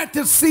glad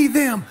to see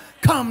them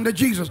come to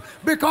Jesus,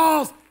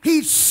 because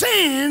he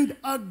sinned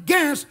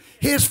against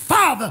his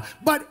Father.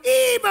 But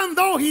even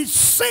though he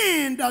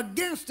sinned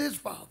against his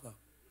Father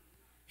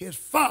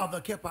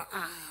kept an eye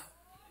out.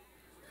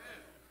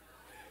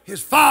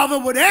 His Father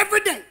would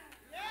every day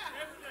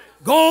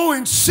go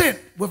and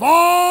sit with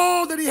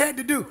all that he had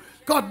to do,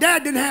 because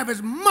Dad didn't have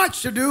as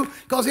much to do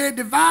because he had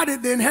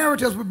divided the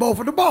inheritance with both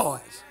of the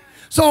boys.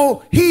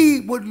 So he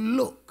would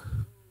look.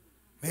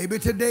 Maybe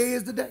today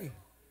is the day.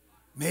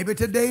 Maybe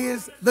today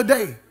is the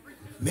day.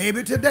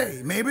 Maybe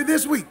today. Maybe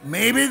this week.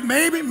 Maybe.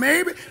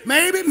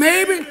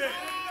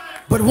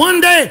 But one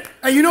day,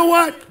 and you know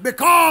what?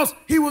 Because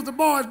he was the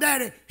boy's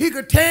daddy, he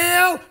could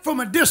tell from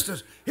a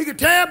distance. He could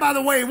tell by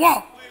the way he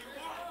walked.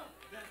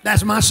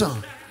 That's my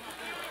son.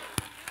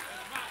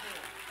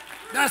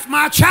 That's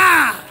my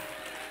child.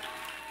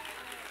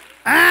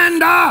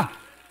 And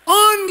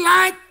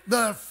unlike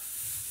the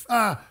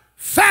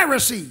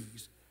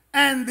Pharisees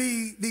and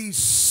the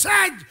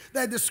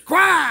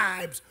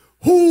scribes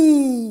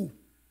who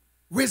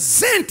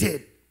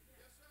resented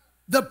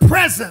the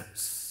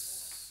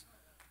presence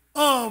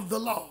of the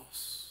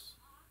lost,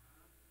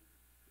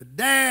 the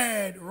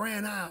dad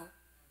ran out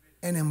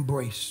and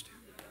embraced him,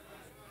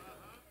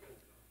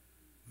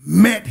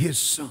 met his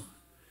son.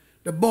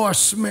 The boy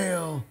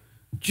smelled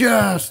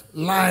just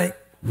like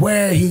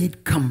where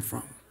he'd come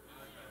from,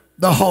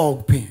 the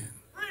hog pen.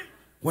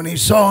 When he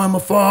saw him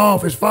afar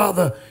off, his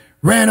father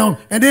ran on.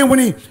 And then when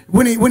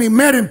he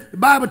met him, the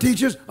Bible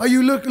teaches, are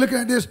you looking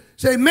at this?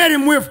 Say, met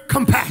him with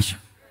compassion.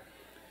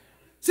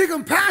 See,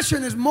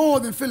 compassion is more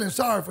than feeling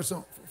sorry for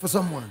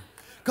someone.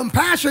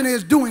 Compassion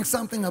is doing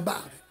something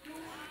about it.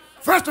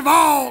 First of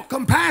all,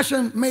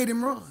 compassion made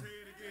him run.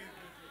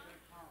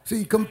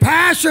 See,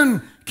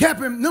 compassion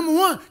kept him, number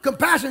one,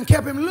 compassion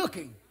kept him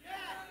looking.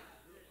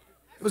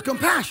 It was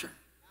compassion.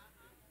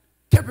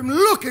 Kept him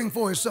looking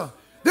for his son.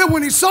 Then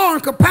when he saw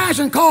him,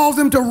 compassion caused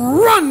him to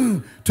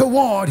run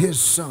toward his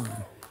son.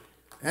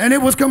 And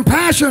it was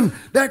compassion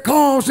that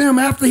caused him,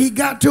 after he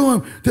got to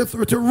him,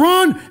 to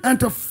run and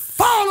to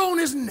fall on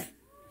his neck.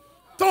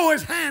 throw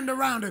his hand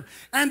around him.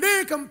 And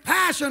then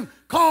compassion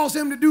calls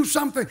him to do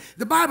something.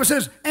 The Bible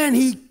says, and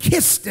he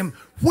kissed him,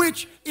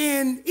 which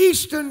in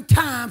Eastern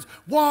times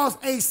was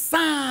a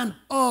sign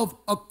of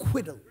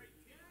acquittal.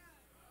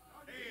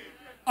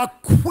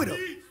 Acquittal.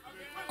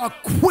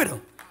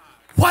 Acquittal.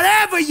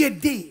 Whatever you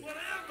did,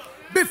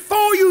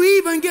 before you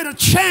even get a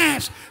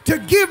chance to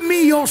give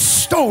me your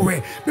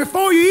story,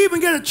 before you even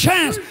get a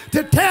chance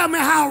to tell me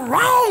how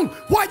wrong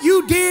what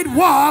you did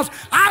was,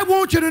 I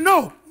want you to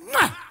know,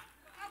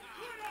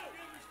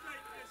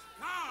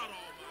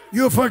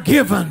 you're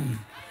forgiven.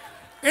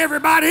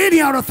 Everybody in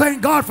here ought to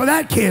thank God for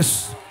that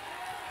kiss.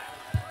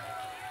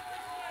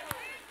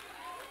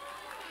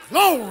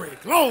 Glory,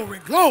 glory,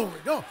 glory.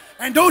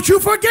 And don't you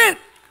forget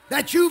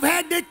that you've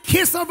had the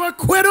kiss of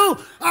acquittal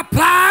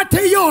applied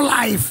to your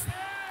life.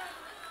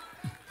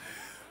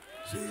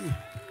 See,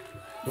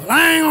 well,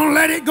 I ain't gonna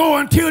let it go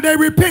until they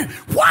repent.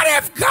 What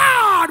if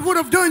God would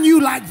have done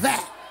you like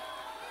that?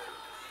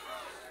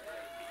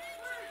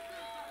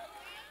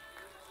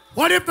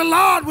 What if the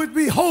Lord would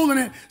be holding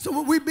it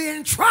so we'd be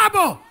in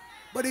trouble?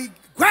 But he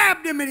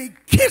grabbed him and he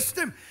kissed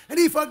him and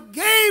he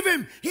forgave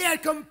him. He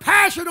had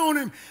compassion on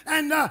him,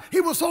 and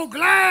he was so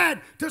glad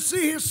to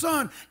see his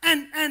son.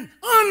 And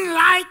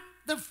unlike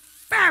the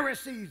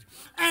Pharisees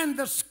and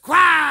the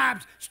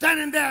scribes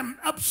standing there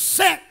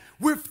upset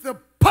with the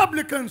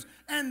publicans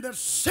and the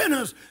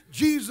sinners,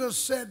 Jesus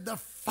said the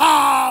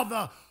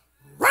Father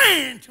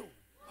ran to him.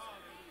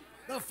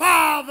 The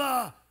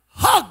Father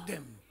hugged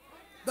him.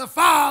 The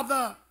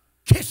Father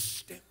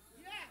kissed him.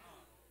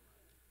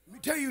 Let me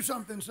tell you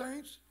something,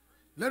 saints.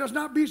 Let us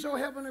not be so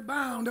heavenly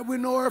bound that we're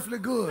no earthly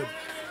good.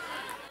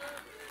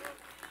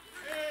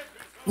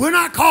 We're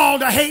not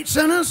called to hate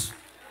sinners.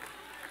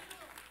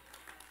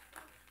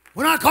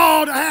 We're not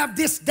called to have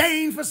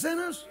disdain for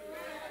sinners.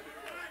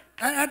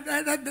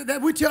 That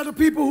we tell the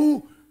people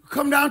who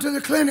come down to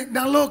the clinic,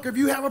 now look, if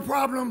you have a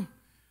problem,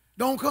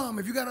 don't come.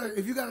 If you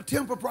got a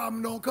temper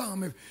problem, don't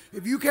come.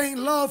 If you can't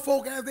love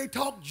folk as they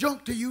talk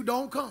junk to you,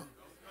 don't come.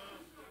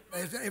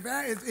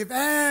 If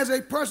as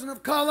a person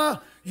of color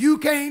you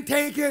can't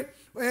take it,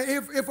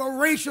 if a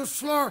racial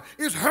slur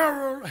is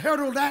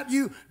hurled at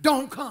you,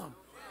 don't come.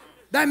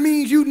 That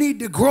means you need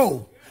to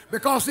grow.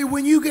 Because see,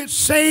 when you get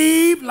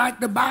saved,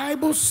 like the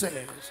Bible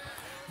says,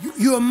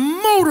 you're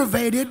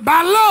motivated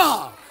by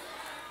love.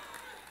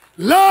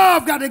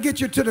 Love got to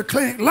get you to the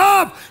clinic.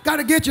 Love got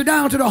to get you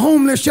down to the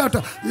homeless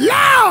shelter.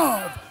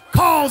 Love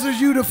causes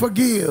you to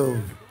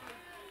forgive.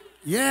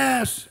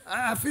 Yes,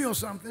 I feel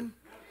something.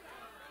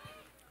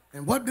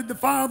 And what did the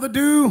Father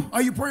do?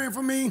 Are you praying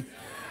for me?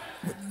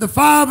 The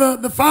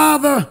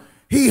Father,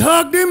 he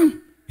hugged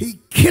him, he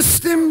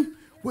kissed him,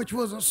 which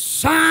was a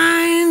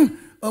sign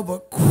of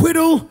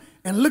acquittal.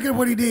 And look at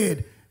what he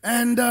did.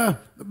 And the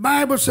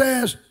Bible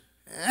says,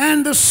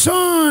 and the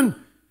son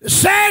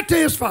said to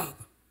his father,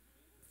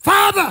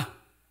 Father.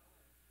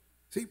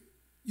 See,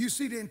 you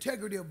see the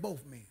integrity of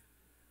both men.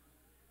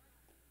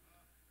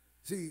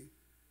 See,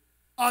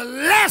 a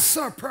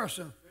lesser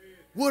person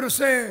would have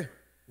said,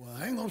 well,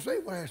 I ain't going to say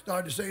what I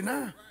started to say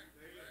now.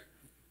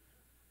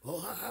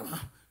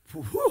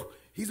 Oh,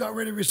 he's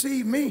already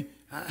received me.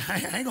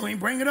 I ain't going to even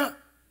bring it up.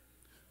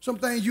 Some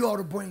things you ought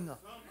to bring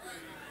up.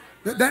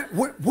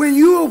 When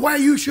you are where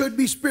you should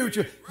be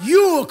spiritual,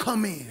 you'll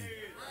come in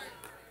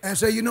and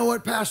say, you know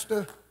what,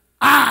 Pastor,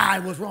 I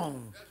was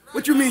wrong.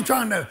 What you mean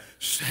trying to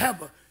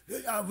have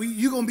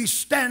you're going to be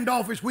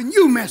standoffish when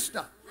you messed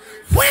up.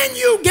 When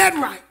you get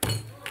right.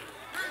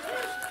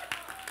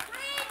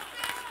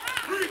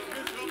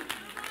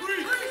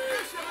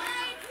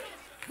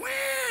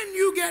 When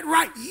you get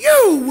right,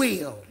 you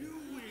will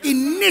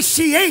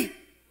initiate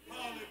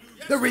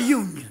the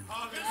reunion.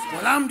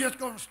 Well, I'm just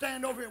going to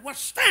stand over here. Well,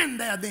 stand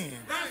there then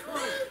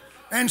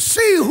and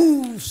see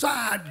whose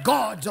side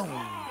God's on.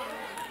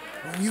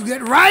 When you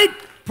get right,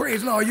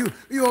 praise the Lord,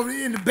 you're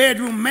in the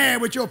bedroom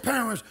mad with your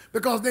parents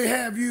because they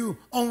have you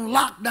on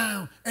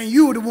lockdown and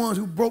you were the ones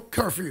who broke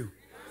curfew.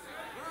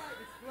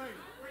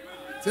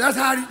 So that's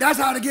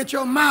how to get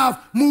your mouth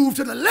moved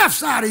to the left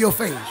side of your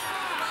face.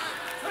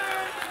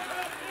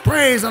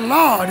 Praise the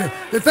Lord.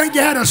 They think you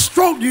had a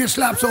stroke, you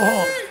slapped so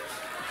hard.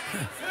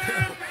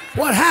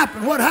 What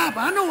happened? What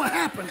happened? I know what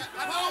happened.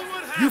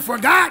 You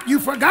forgot. You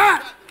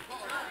forgot.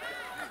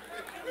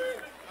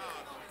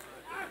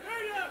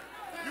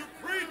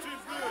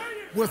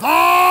 With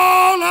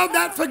all of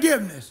that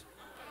forgiveness,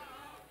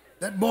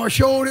 that boy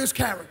showed his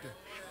character.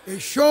 It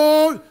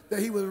showed that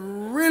he was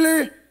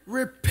really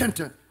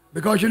repentant.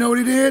 Because you know what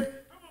he did?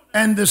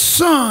 And the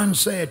son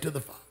said to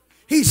the father,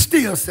 he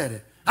still said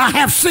it, I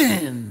have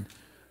sinned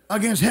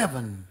against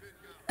heaven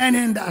and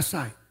in thy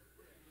sight,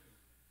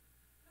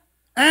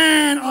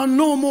 and are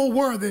no more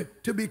worthy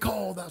to be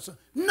called thy son.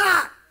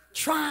 Not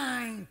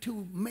trying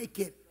to make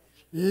it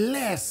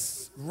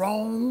less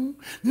wrong,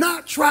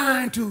 not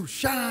trying to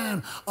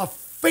shine a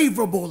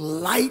favorable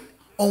light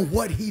on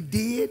what he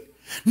did,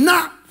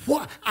 not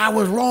what I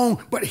was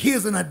wrong, but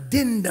here's an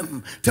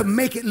addendum to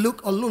make it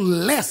look a little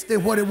less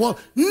than what it was.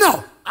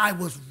 No, I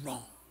was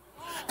wrong,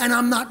 and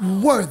I'm not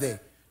worthy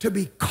to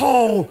be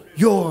called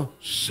your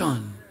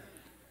son.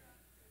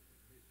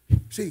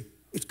 See,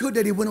 it's good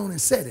that he went on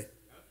and said it.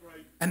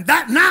 And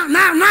that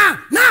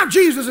now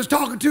Jesus is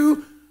talking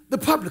to the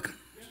publicans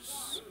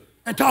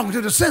and talking to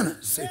the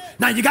sinners. See,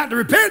 now you got to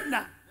repent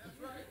now.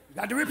 You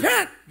got to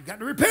repent. You got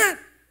to repent.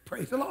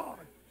 Praise the Lord.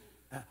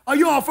 Are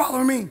you all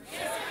following me?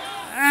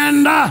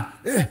 And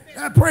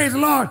praise the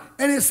Lord.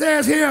 And it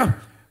says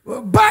here,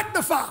 but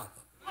the Father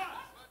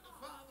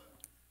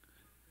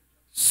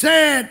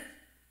said,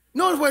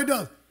 notice what he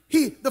does.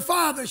 The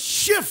Father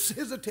shifts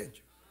his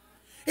attention.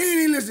 He didn't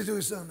even listen to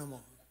his son no more.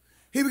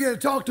 He began to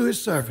talk to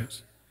his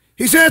servants.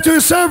 He said to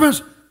his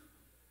servants,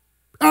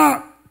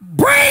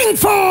 bring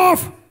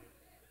forth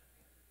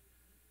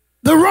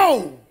the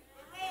robe.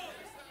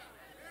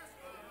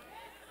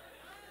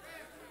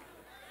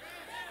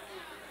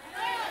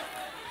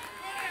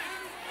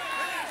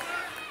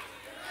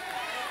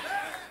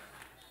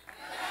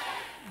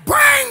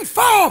 Bring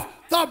forth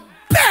the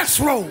best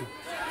robe.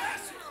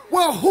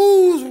 Well,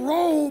 whose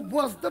robe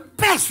was the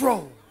best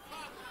robe?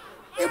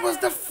 It was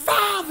the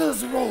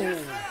Father's robe.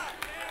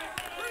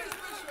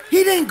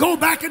 He didn't go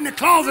back in the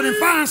closet and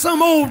find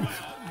some old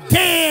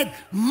dead,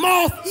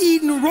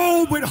 moth-eaten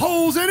robe with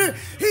holes in it.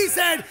 He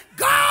said,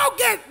 go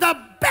get the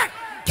best,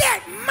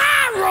 get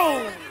my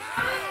robe.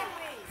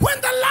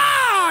 When the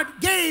Lord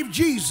gave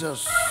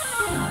Jesus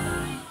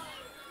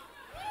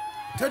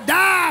to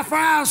die for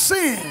our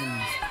sins,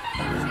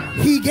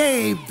 he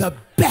gave the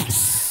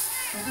best.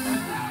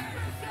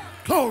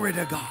 Glory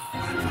to God.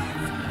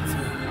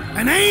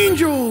 An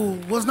angel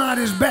was not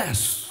his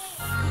best.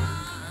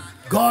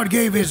 God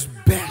gave his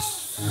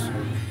best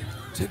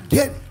to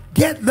get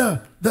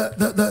the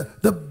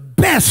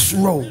best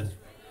robe.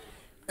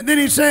 And then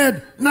he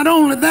said, not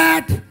only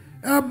that,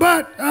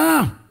 but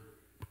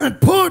and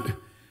put,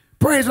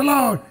 praise the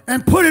Lord,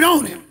 and put it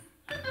on him.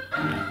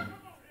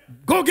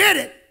 Go get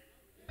it.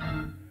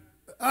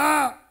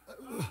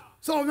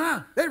 So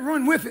now they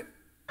run with it.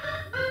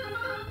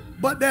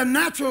 But their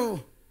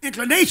natural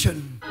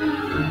inclination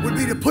would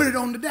be to put it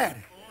on the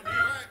daddy.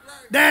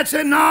 Dad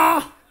said,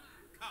 no,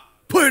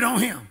 put it on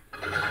him.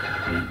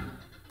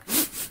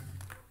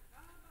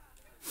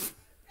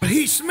 But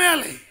he's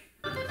smelly.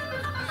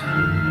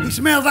 He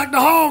smells like the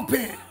hog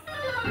pen.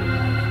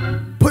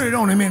 Put it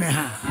on him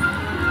anyhow.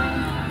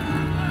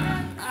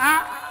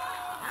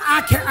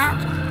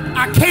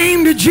 I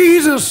came to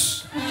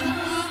Jesus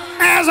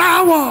as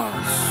I was.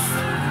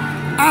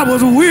 I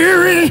was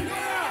weary,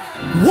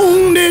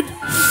 wounded,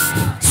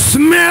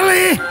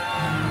 smelly,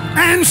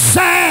 and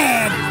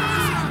sad.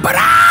 But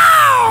I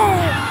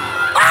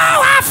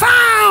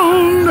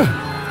found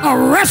a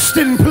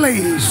resting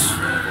place.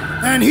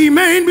 And he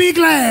made me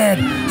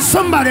glad.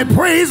 Somebody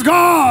praise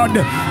God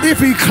if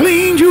he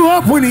cleaned you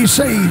up when he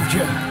saved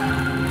you.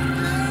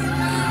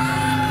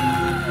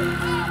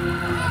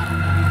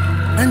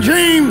 And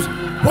James,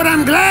 what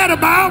I'm glad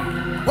about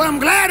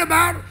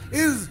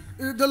is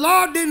the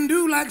Lord didn't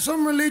do like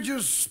some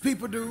religious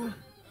people do.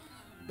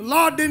 The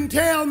Lord didn't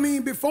tell me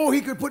before he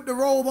could put the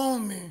robe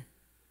on me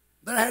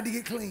that I had to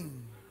get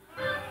clean.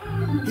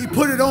 He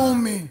put it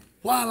on me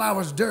while I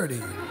was dirty.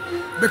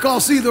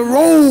 Because see, the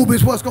robe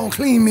is what's going to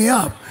clean me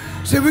up.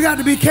 See, we got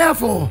to be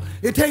careful.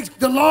 It takes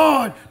the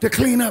Lord to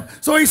clean up.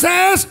 So he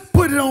says,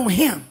 put it on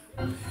him.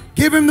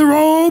 Give him the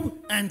robe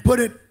and put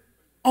it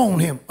on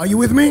him. Are you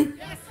with me? Yes,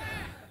 sir.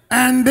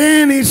 And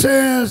then he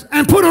says,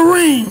 and put a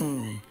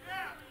ring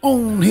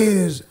on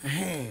his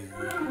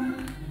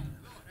hand.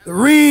 The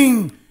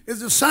ring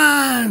is a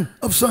sign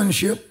of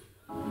sonship.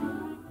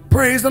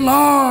 Praise the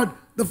Lord.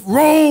 The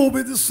robe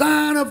is a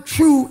sign of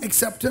true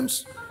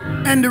acceptance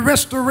and the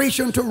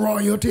restoration to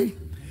royalty.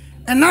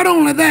 And not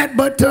only that,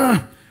 but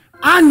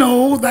I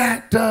know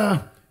that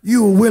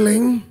you're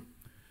willing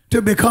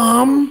to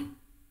become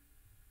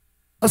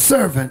a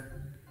servant.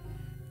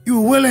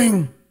 You're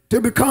willing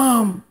to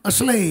become a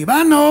slave.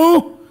 I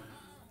know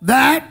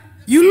that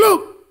you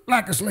look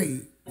like a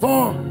slave,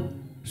 for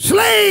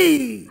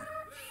slaves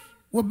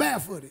were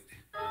barefooted.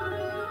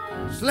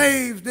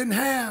 Slaves didn't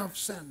have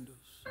sandals.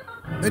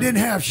 They didn't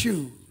have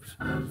shoes.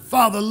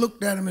 Father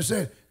looked at him and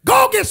said,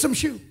 go get some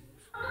shoes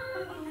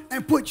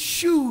and put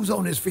shoes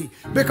on his feet.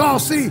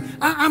 Because see,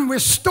 I'm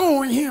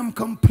restoring him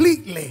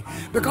completely.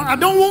 Because I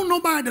don't want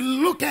nobody to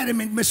look at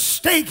him and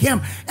mistake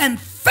him and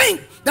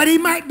think that he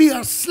might be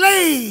a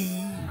slave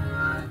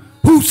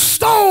who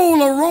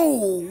stole a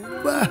robe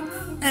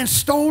and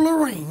stole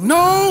a ring.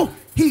 No,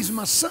 he's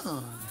my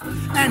son.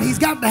 And he's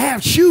got to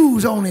have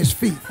shoes on his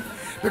feet.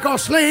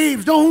 Because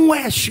slaves don't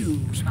wear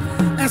shoes.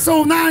 And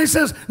so now he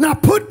says, now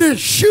put the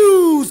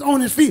shoes on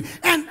his feet.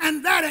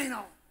 And that ain't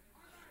all.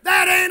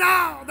 That ain't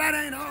all. That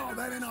ain't all.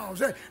 That ain't all.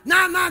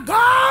 Now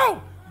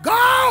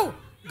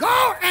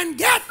go and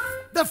get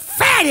the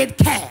fatted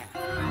calf.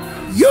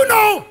 You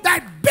know,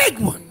 that big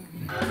one.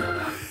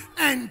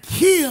 And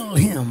kill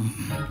him.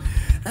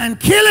 And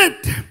kill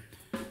it.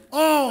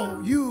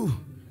 Oh, you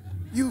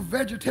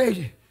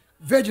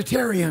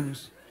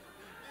vegetarians.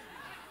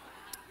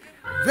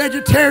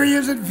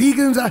 Vegetarians and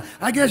vegans,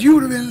 I guess you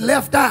would have been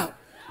left out.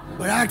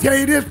 But I tell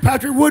you this,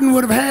 Patrick Wooden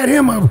would have had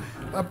him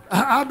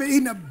I'll be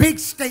eating a big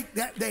steak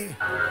that day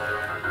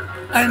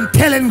and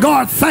telling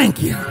God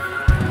thank you.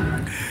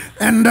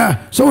 And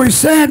so he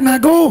said, now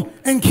go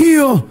and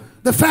kill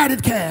the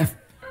fatted calf.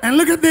 And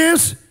look at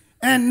this,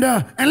 and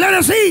let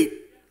us eat.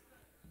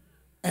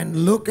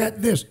 And look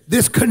at this.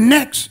 This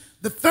connects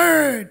the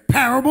third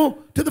parable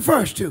to the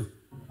first two.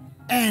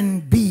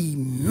 And be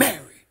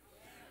merry.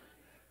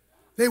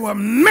 They were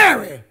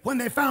merry when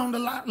they found the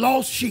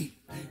lost sheep.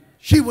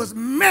 She was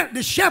merry.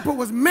 The shepherd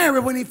was merry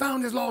when he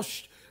found his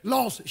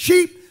lost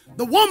sheep.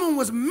 The woman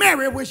was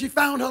merry when she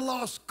found her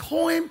lost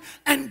coin.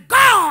 And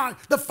God,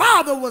 the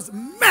Father, was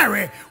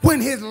merry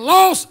when his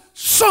lost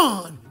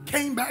son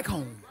came back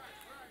home.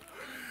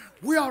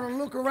 We ought to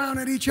look around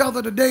at each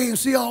other today and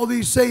see all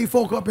these saved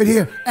folk up in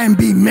here and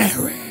be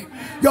merry.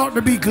 You ought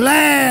to be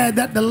glad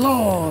that the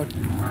Lord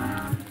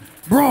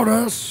brought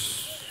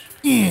us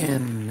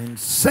in and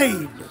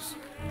saved us.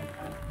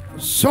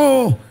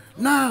 So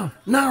now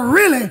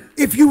really,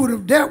 if you would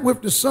have dealt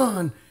with the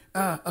son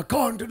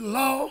according to the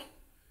law,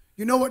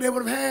 you know what they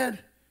would have had?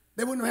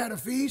 They wouldn't have had a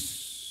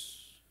feast.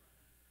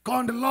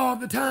 According to the law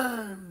of the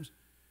times,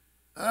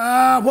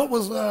 what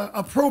was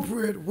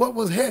appropriate, what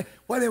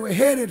they were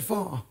headed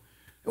for.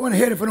 They weren't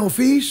headed for no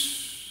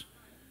feast.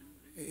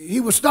 He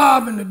was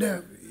starving to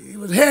death. He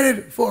was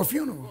headed for a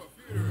funeral.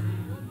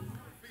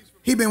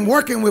 He'd been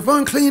working with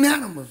unclean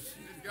animals.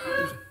 He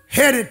was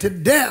headed to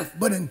death,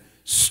 but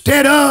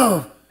instead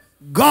of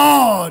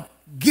God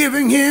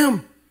giving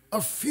him a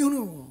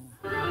funeral,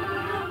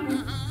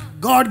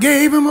 God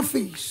gave him a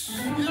feast.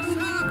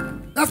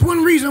 That's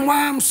one reason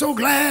why I'm so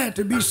glad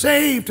to be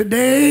saved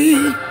today,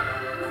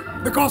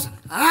 because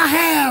I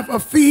have a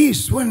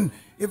feast.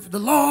 If the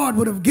Lord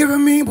would have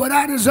given me what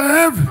I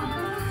deserve,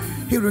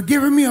 he would have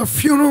given me a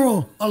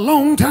funeral a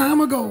long time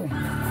ago.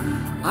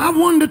 I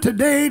wonder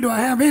today, do I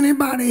have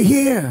anybody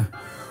here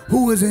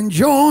who is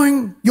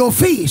enjoying your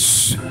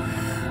feast,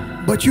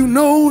 but you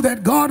know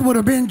that God would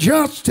have been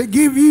just to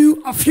give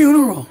you a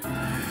funeral,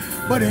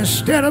 but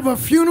instead of a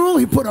funeral,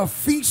 he put a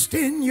feast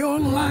in your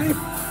life?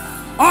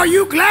 Are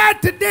you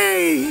glad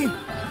today?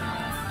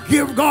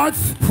 Give God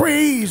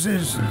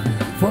praises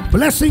for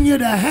blessing you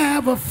to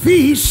have a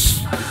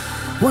feast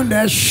when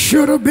there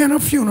should have been a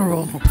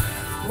funeral.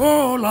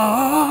 Oh,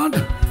 Lord.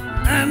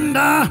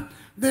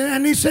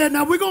 And he said,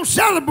 now we're going to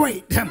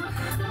celebrate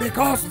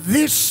because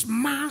this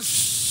my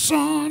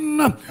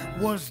son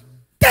was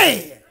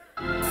dead.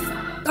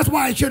 That's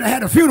why he should have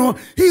had a funeral.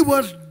 He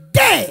was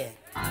dead.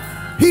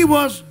 He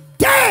was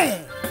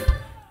dead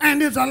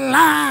and is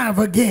alive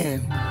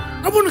again.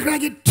 I wonder, can I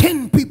get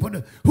 10 people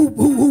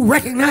who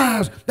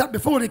recognize that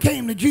before they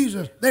came to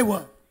Jesus, they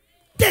were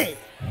dead.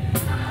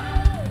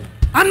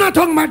 I'm not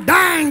talking about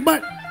dying,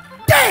 but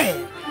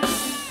dead.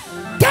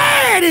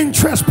 Dead in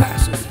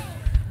trespasses.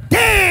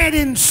 Dead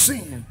in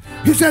sin.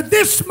 He said,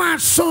 this my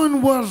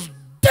son was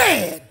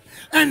dead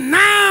and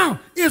now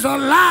is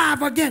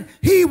alive again.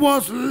 He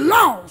was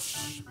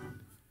lost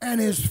and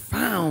is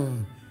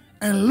found.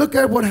 And look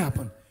at what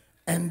happened.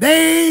 And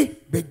they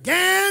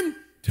began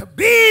to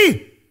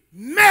be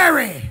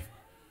merry.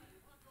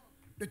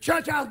 The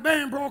church house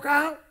band broke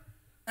out,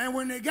 and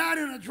when they got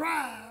in a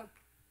drive,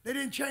 they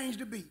didn't change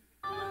the beat.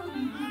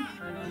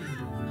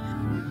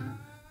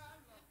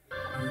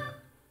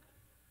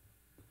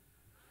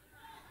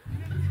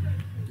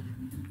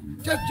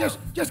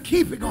 Just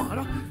keep it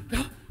going.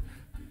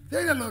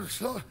 They're a little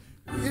slow.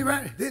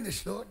 Then they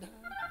slowed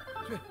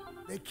down.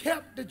 They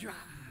kept the drive.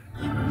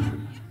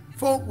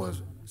 Folk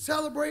was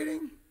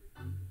celebrating.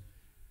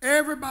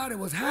 Everybody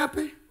was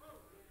happy.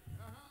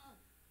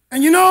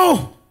 And you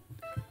know,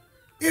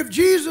 if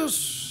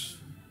Jesus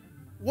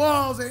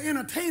was an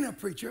entertainer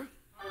preacher,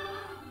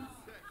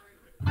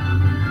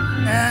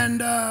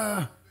 and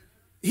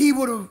he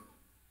would have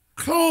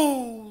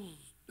closed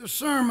the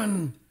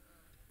sermon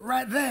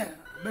right there,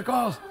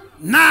 because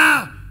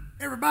now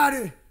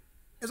everybody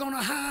is on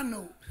a high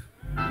note.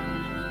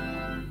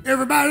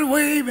 Everybody's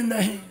waving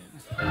their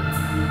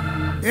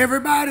hands.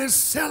 Everybody's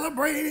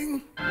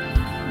celebrating.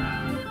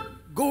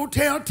 Go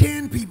tell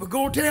 10 people.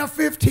 Go tell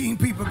 15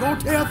 people. Go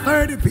tell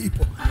 30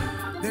 people.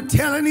 They're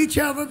telling each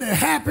other they're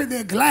happy,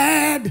 they're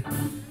glad.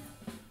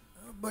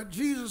 But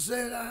Jesus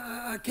said,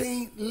 I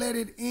can't let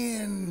it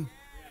end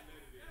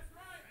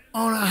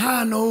on a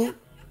high note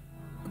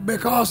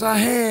because I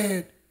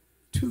had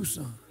 2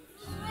 sons.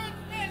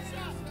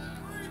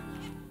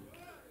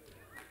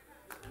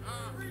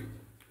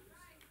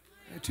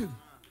 Two.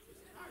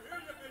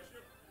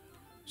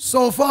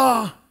 So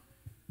far,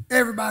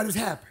 everybody's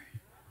happy.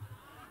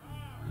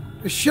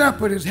 The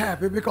shepherd is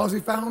happy because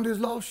he found his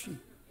lost sheep.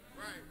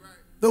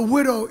 The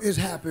widow is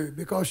happy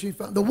because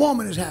the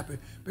woman is happy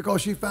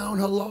because she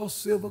found her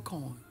lost silver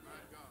coin.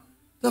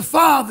 The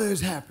father is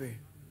happy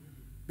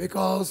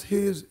because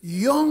his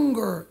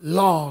younger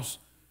lost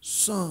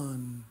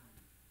son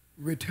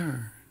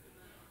returned.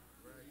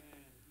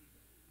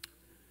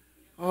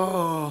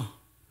 Oh,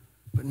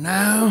 but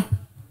now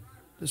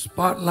the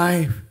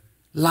spotlight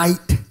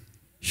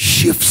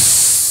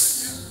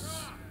shifts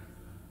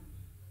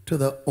to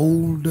the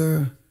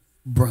older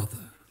brother.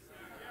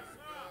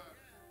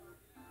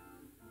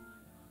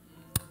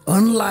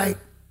 Unlike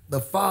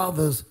the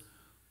father's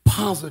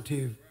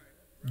positive,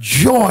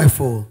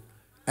 joyful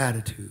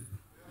attitude.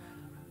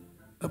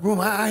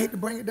 I hate to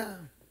bring it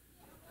down.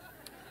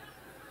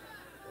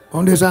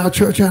 On this our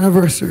church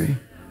anniversary,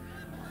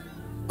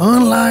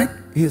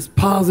 unlike his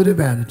positive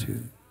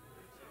attitude.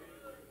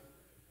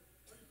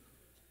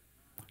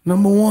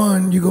 Number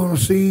one, you're going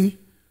to see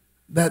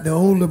that the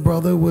older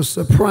brother was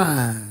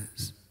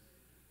surprised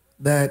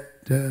that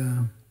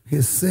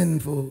his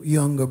sinful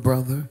younger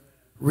brother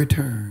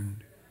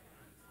returned.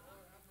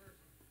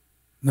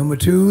 Number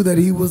two, that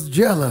he was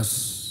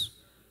jealous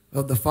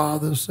of the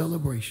father's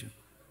celebration.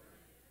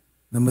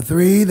 Number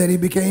three, that he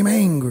became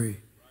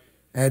angry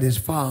at his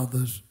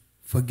father's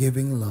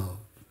forgiving love.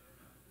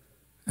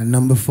 And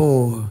number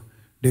four,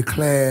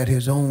 declared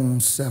his own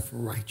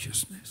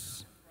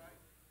self-righteousness.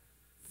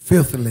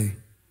 Fifthly,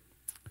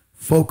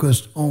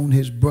 focused on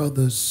his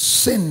brother's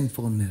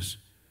sinfulness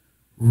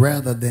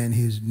rather than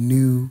his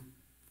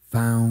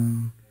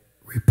new-found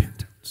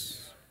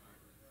repentance.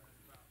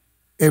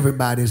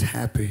 Everybody's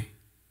happy.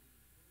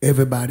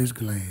 Everybody's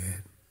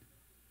glad.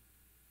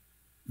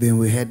 Then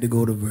we had to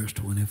go to verse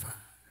 25.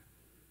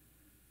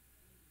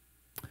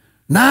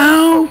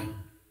 Now,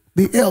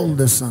 the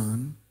elder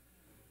son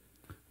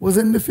was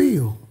in the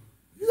field.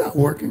 He's not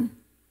working.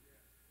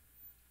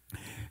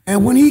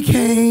 And when he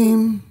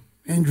came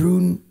and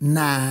drew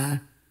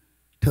nigh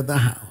to the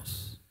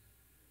house,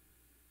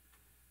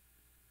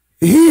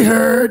 he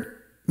heard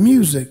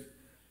music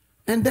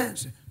and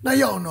dancing. Now,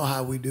 y'all know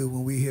how we do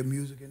when we hear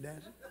music and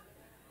dancing.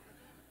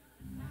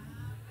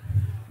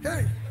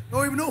 Hey,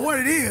 don't even know what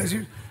it is.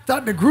 You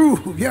start to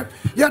groove. You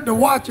have to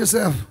watch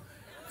yourself.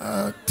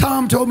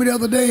 Tom told me the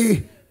other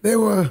day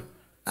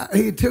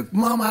he took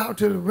Mama out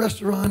to the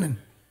restaurant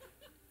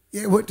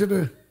and went to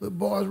the little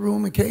boy's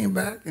room and came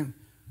back and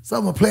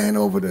some were playing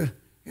over the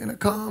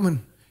intercom and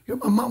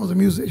my mom was a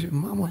musician.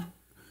 Mama,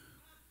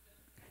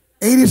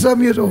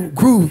 80-something years old,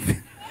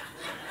 grooving.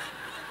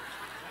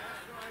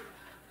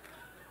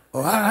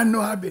 Oh, I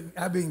know I've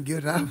been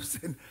guilty. I was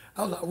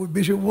out with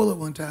Bishop Willard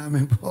one time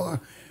and boy,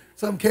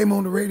 something came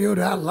on the radio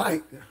that I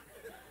liked.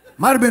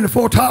 Might have been the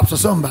Four Tops or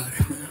somebody.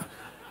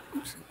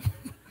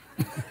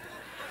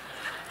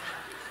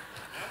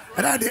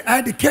 And I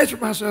had to catch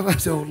myself. I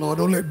said, oh, Lord,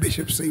 don't let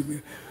Bishop see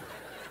me.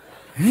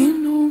 Ain't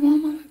no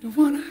woman like the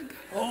one I got.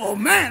 Oh,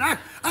 man,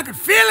 I could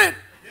feel it.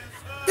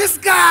 This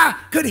guy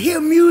could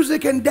hear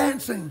music and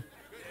dancing.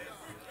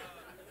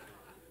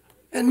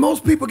 And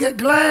most people get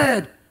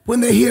glad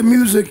when they hear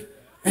music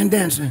and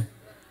dancing.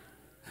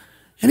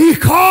 And he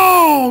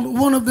called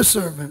one of the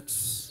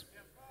servants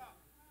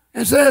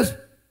and says,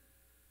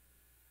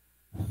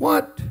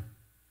 what?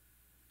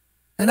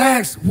 And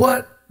asked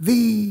what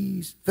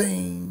these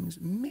things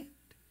meant.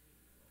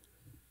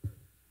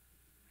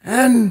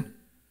 And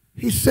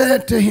he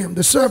said to him,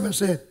 the servant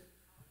said,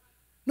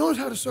 notice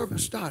how the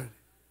servant started.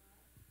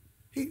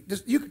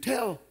 You could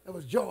tell there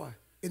was joy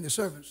in the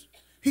servants.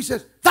 He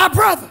says, thy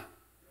brother.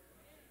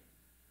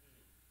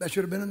 That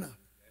should have been enough.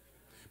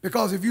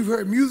 Because if you've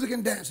heard music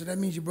and dancing, that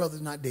means your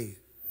brother's not dead.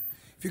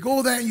 If you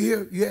go there and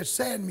you hear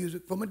sad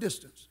music from a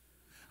distance.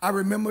 I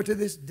remember to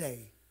this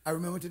day,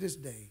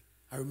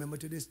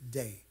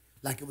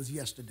 like it was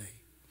yesterday,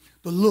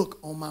 the look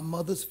on my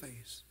mother's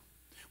face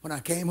when I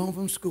came home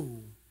from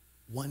school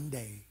one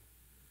day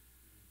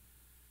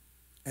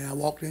and I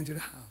walked into the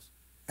house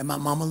and my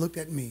mama looked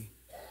at me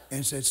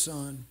and said,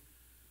 son,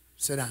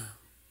 sit down.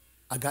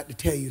 I got to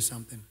tell you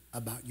something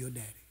about your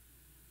daddy.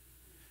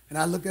 And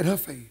I looked at her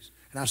face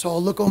and I saw a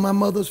look on my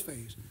mother's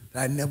face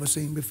that I'd never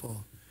seen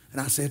before.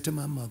 And I said to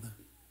my mother,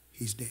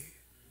 he's dead.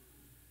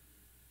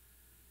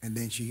 And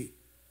then she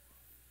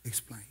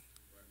explained.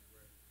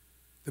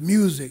 The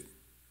music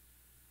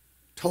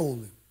told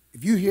him,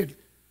 if you hear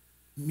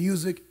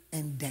music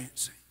and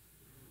dancing,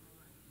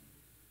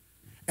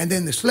 and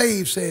then the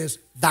slave says,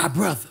 thy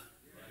brother.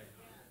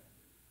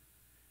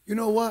 You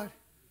know what?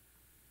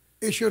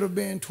 It should have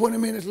been 20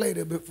 minutes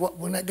later before,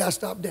 when that guy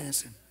stopped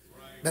dancing,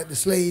 that the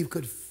slave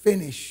could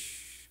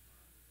finish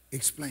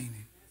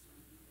explaining.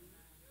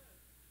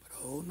 But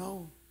oh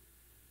no.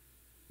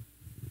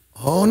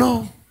 Oh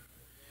no.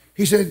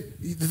 He said,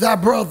 thy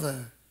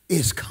brother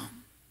is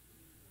come.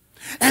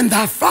 And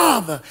thy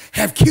father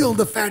have killed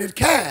the fatted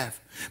calf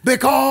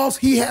because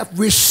he hath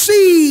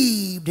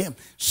received him.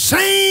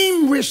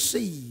 Same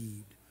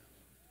received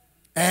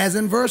as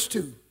in verse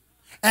 2.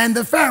 And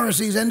the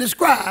Pharisees and the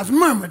scribes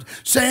murmured,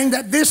 saying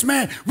that this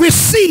man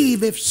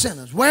receiveth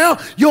sinners.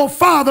 Well, your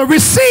father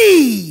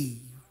received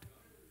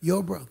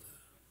your brother.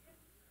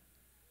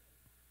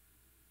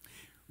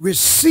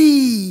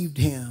 Received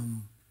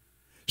him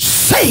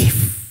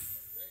safe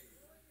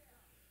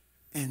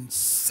and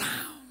sound.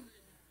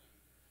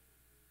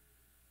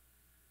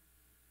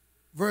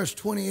 Verse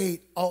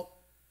 28,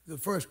 the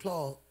first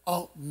clause,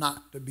 ought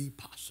not to be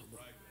possible.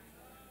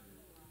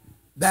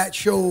 That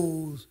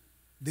shows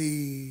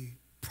the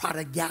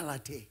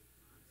prodigality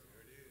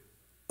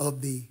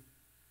of the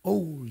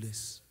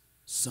oldest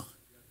son.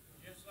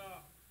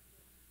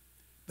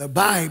 The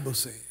Bible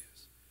says,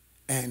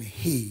 and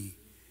he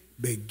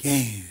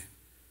began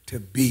to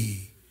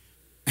be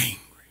angry.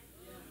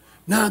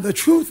 Now, the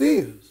truth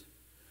is,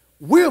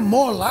 we're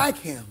more like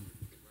him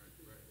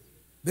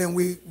than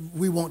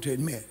we want to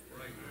admit.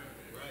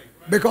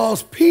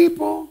 Because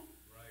people,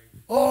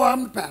 oh,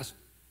 I'm the pastor,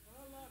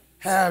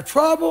 have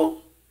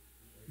trouble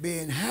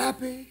being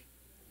happy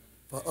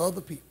for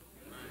other people.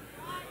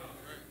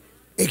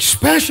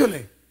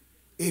 Especially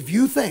if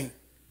you think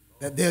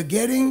that they're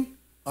getting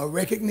a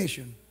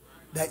recognition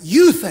that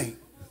you think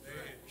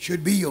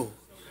should be yours.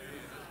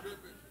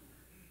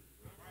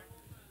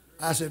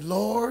 I said,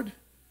 Lord,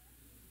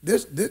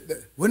 this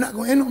we're not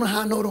going to end on a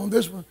high note on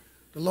this one.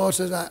 The Lord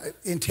says,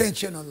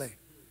 intentionally.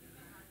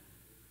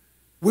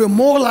 We're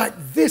more like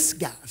this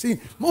guy. See,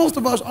 most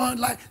of us aren't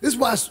like, this is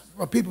why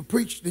people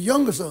preach the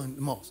younger son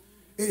the most.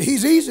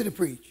 He's easy to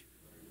preach.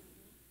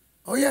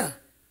 Oh, yeah.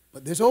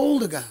 But this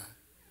older guy,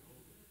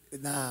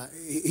 nah,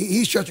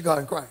 he's Church of God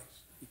in Christ.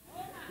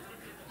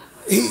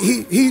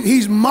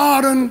 He's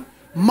modern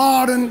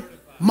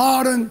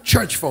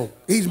church folk.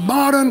 He's the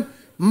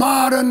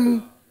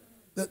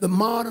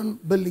modern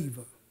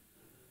believer.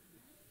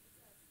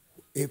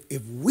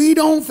 If we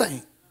don't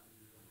think,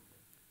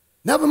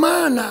 never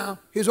mind now,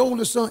 his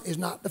oldest son is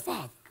not the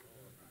father.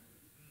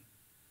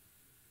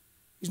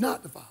 He's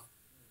not the father.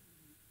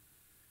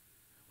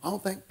 I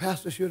don't think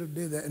pastor should have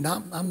did that, and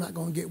I'm not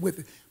going to get with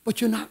it. But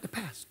you're not the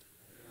pastor.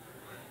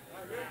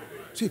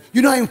 See,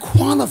 you're not even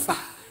qualified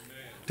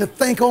to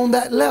think on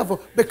that level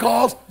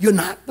because you're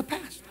not the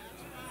pastor.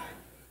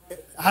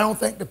 I don't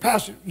think the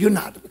pastor, you're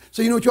not.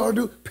 So you know what you ought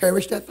to do?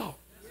 Perish that thought.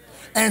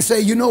 And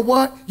say, you know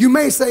what? You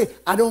may say,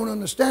 I don't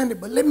understand it,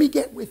 but let me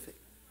get with it.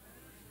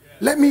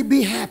 Let me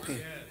be happy.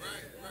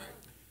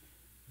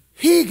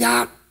 He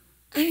got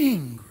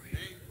angry.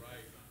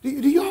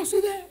 Do y'all see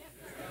that?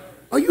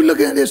 Are you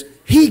looking at this?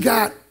 He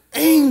got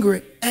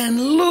angry, and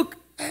look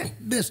at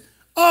this.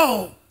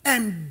 Oh,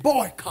 and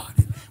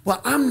boycotted. Well,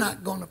 I'm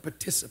not going to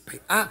participate.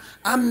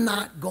 I'm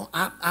not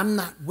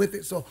with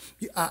it, so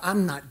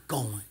I'm not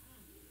going.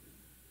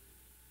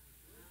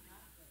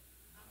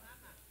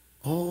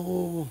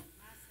 Oh,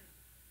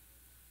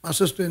 my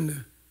sister in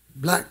the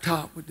black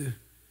top with the,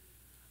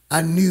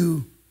 I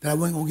knew that I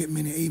wasn't going to get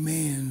many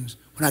amens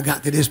when I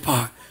got to this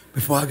part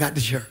before I got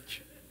to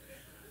church.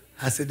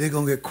 I said, they're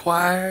going to get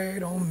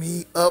quiet on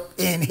me up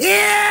in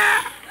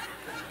here.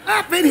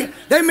 Up in here.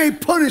 They may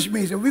punish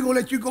me. So we're going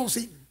to let you go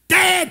see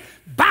Dad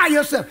by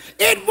yourself.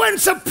 It wouldn't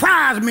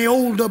surprise me,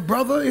 older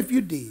brother, if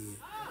you did.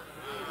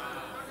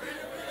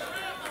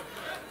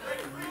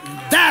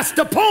 That's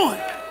the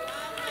point.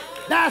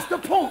 That's the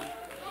point.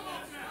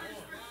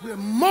 We're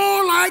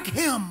more like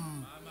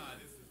him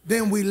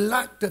than we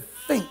like to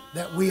think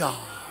that we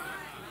are.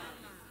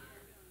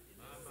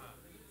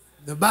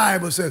 The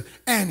Bible says,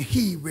 and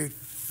he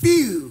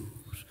refused.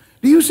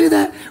 Do you see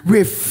that?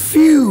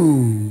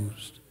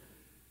 Refused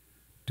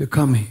to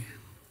come in.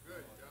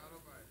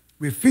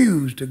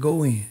 Refused to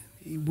go in.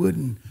 He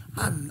wouldn't.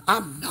 I'm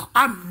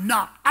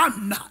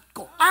not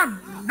going.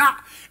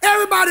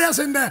 Everybody else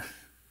in there,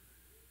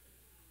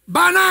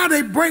 by now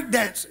they break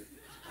dancing.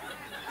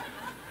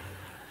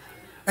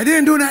 And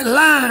then doing that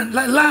line,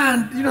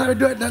 you know how to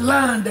do it, that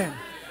line dance.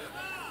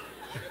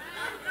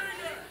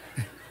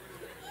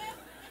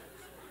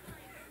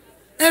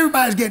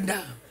 Everybody's getting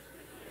down.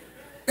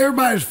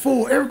 Everybody's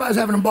full. Everybody's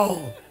having a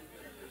ball.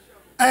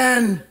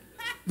 And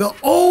the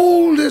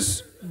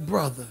oldest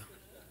brother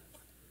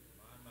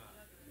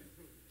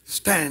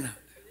standing out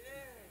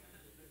there,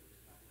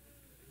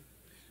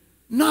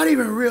 not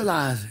even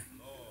realizing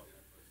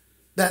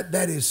that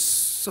that is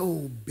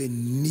so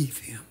beneath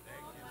him.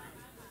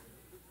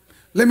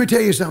 Let me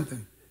tell you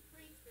something.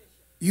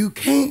 You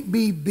can't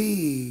be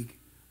big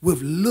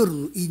with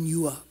little eating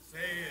you up. Say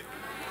it.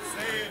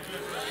 Say it.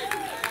 That's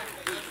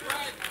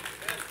right.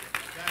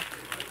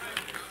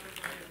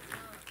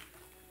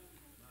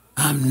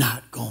 I'm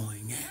not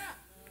going in.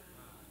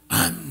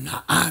 I'm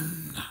not.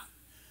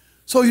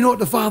 So you know what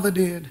the father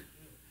did?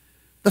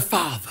 The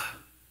father,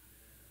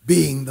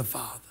 being the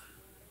father.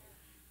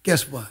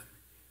 Guess what?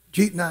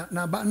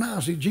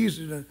 Now, see,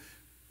 Jesus,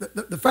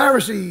 the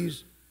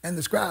Pharisees and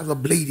the scribes are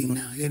bleeding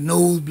now. Their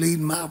nose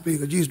bleeding, mouth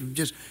bleeding.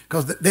 Jesus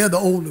because they're the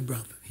older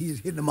brother. He's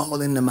hitting them all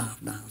in the mouth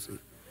now. See,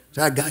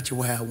 so I got you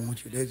where I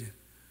want you. They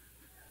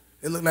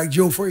look like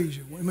Joe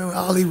Frazier. Remember,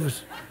 all he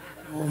was.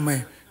 Oh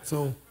man.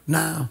 So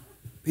now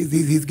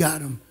he's got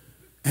them,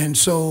 and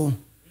so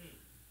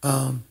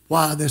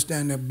while they're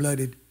standing there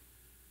bloodied,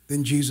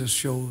 then Jesus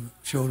showed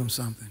them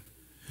something.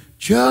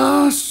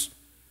 Just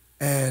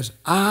as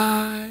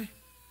I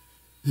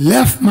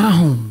left my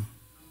home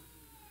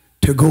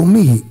to go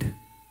meet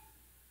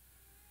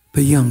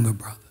the younger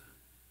brother,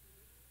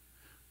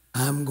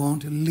 I'm going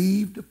to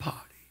leave the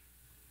party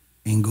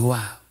and go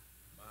out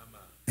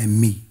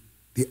and meet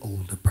the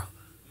older brother.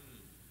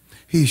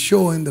 He's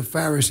showing the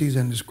Pharisees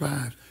and the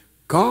scribes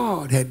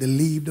God had to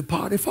leave the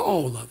party for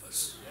all of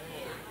us.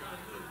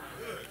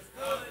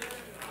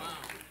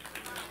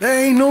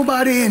 There ain't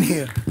nobody in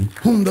here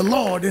whom the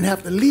Lord didn't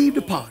have to leave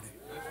the party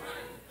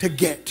to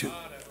get to.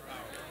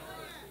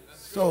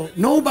 So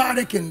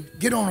nobody can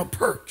get on a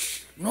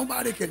perch.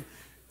 Nobody can,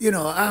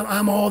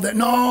 I'm all that.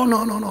 No,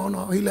 no, no, no,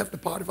 no. He left the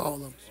party for all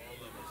of us.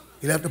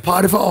 He left the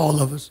party for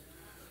all of us.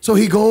 So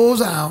he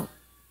goes out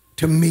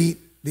to meet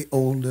the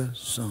older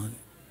son.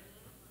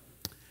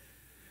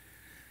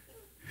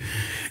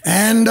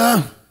 And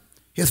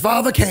his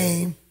father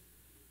came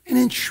and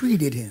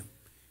entreated him.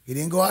 He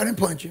didn't go out and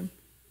punch him.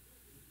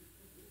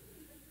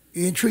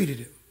 He entreated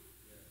him.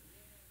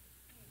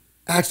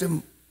 Asked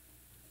him,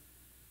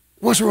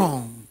 what's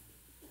wrong?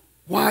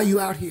 Why are you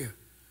out here?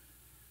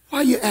 Why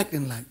are you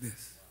acting like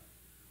this?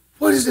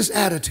 What is this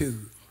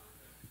attitude?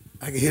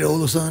 I can hear the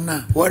older son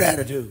now. What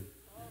attitude?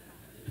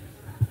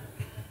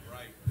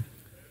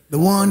 The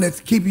one that's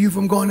keeping you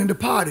from going into the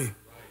party.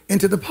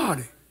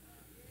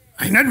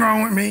 Ain't nothing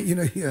wrong with me.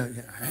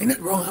 Ain't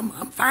nothing wrong.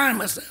 I'm fine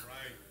myself.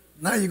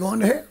 Now you're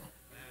going to hell.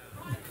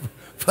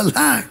 For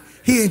lying.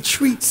 He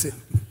entreats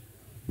him.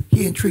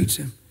 He entreats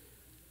him.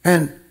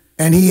 And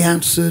he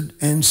answered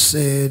and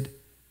said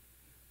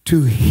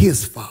to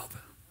his father,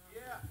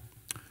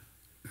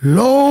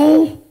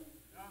 lo,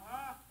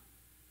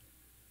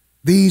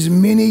 these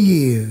many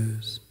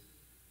years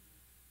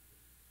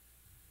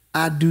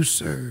I do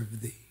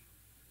serve thee.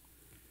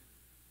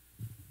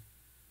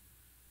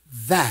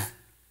 That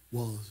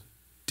was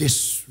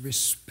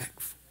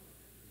disrespectful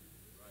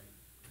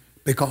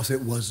because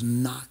it was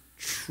not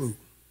true.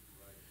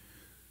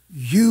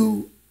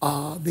 You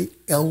are the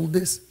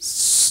eldest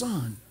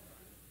son.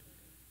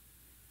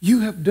 You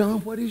have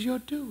done what is your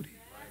duty.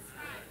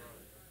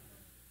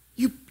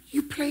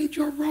 You played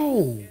your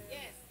role.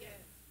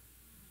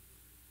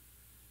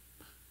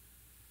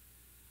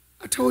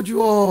 I told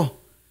you all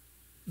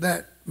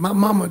that my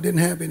mama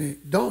didn't have any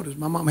daughters.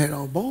 My mama had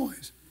all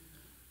boys.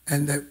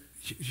 And that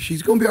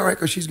she's going to be all right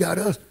because she's got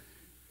us.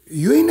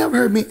 You ain't never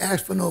heard me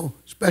ask for no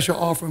special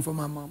offering for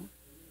my mama.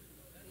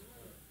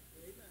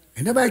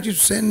 I never asked you to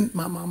send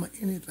my mama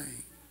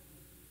anything.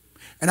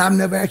 And I've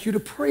never asked you to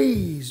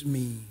praise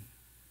me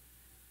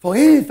for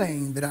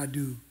anything that I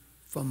do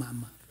for my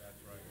mother.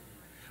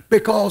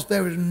 Because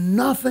there is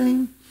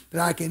nothing that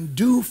I can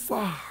do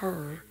for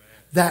her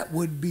that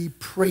would be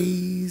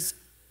praiseworthy.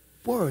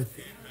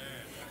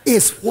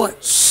 It's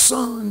what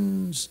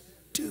sons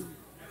do.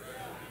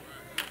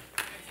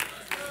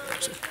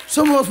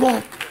 Some of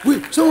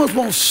us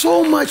want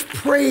so much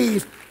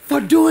praise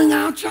for doing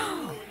our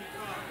job.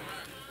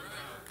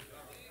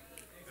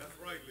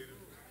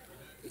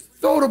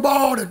 Throw the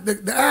ball,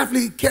 the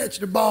athlete catch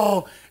the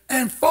ball,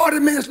 and 40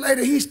 minutes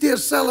later he's still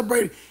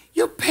celebrating.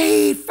 You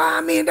paid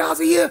 $5 million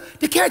a year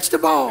to catch the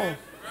ball.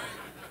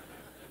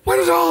 What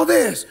is all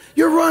this?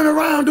 You're running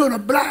around doing a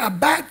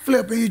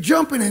backflip and you're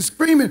jumping and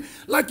screaming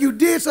like you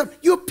did something.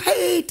 You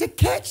paid to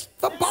catch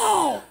the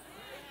ball.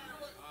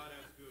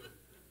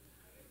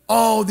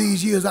 All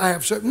these years I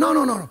have served.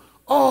 No.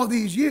 All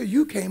these years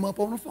you came up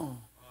on a farm.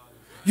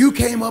 You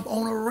came up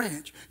on a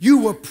ranch. You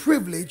were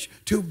privileged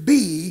to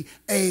be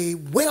a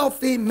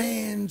wealthy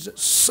man's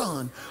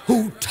son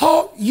who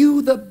taught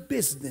you the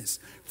business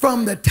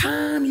from the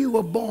time you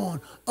were born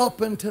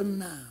up until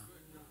now.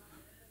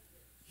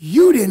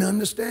 You didn't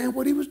understand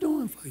what he was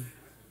doing for you.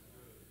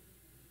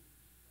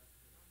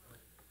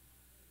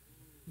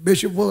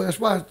 Bishop Fuller, that's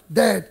why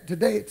Dad,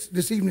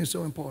 this evening is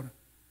so important.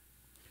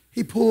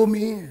 He pulled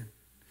me in.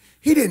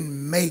 He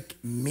didn't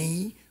make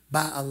me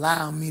by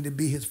allowing me to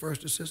be his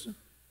first assistant.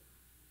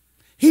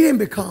 He didn't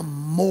become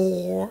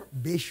more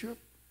bishop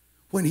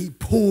when he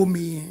pulled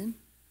me in.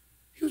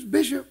 He was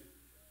bishop.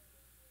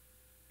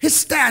 His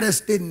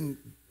status didn't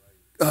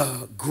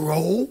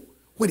grow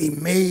when he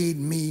made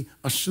me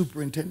a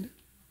superintendent.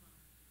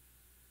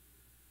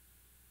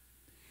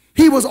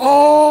 He was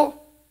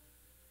all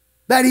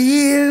that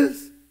he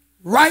is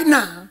right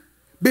now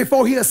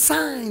before he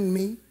assigned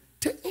me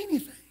to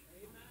anything.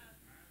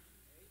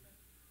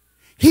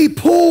 He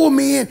pulled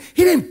me in.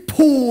 He didn't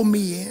pull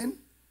me in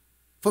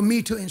for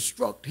me to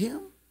instruct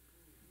him.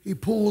 He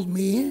pulled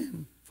me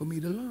in for me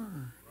to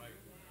learn.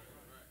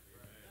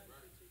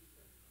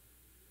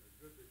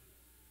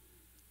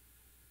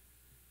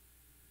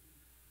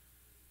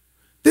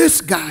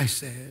 This guy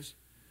says,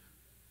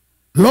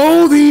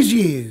 lo, these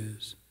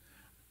years.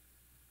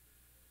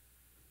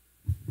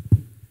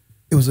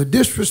 It was a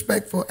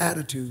disrespectful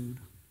attitude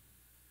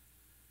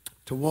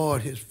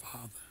toward his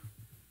father.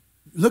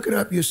 Look it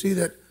up, you'll see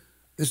that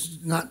this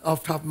is not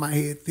off the top of my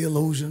head.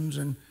 Theologians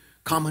and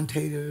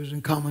commentators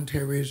and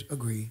commentaries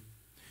agree.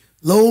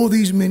 Lo,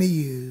 these many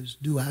years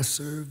do I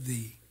serve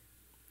thee.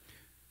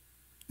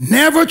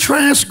 Never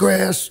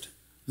transgressed.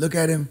 Look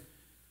at him.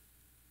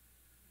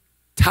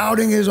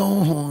 Touting his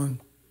own horn.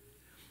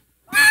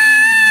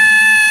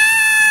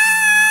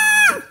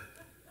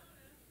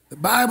 The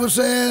Bible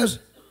says,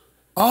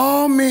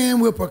 all men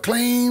will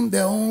proclaim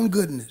their own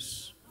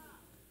goodness.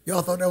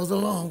 Y'all thought that was a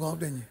long golf,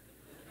 didn't you?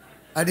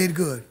 I did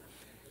good.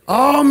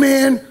 All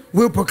men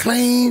will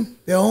proclaim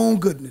their own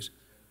goodness.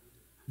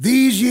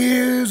 These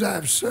years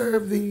I've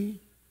served thee.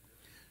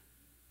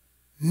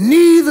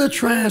 Neither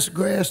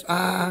transgressed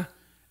I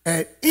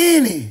at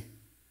any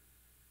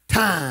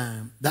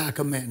time thy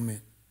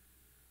commandment.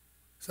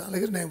 Sound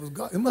like his name was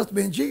God. It must have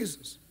been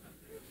Jesus.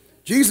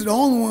 Jesus, the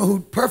only one who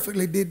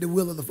perfectly did the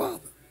will of the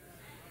Father.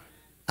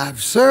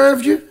 I've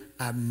served you.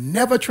 I've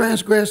never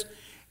transgressed.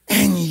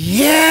 And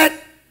yet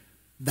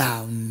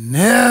thou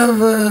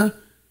never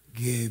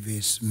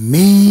givest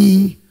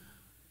me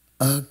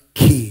a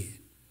kid.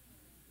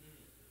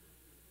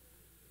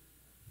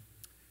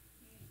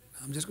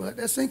 I'm just going to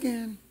let that sink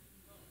in.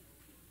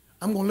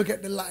 I'm going to look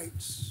at the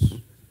lights.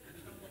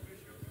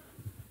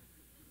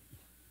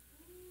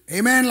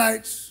 Amen,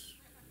 lights.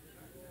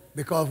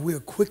 Because we're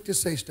quick to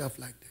say stuff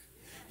like that.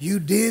 You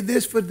did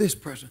this for this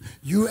person.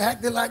 You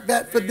acted like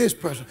that for this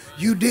person.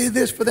 You did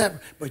this for that.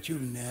 But you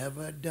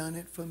never done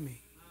it for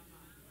me.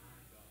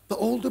 The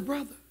older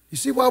brother. You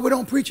see why we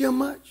don't preach him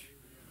much?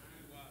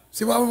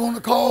 See why we want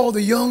to call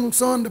the young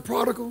son the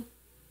prodigal?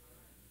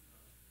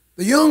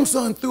 The young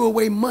son threw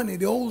away money.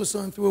 The older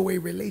son threw away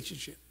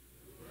relationship.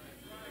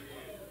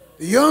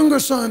 The younger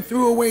son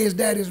threw away his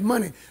daddy's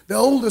money. The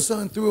older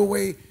son threw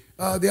away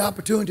the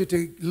opportunity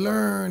to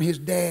learn his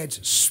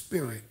dad's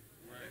spirit.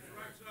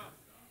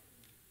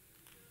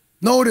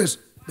 Notice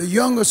the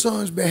younger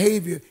son's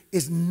behavior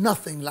is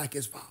nothing like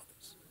his father's.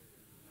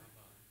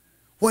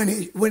 When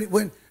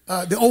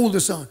the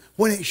older son,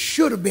 when it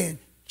should have been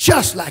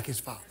just like his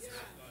father.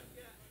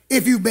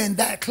 If you've been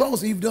that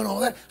close and you've done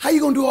all that, how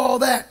you going to do all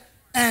that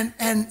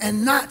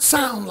and not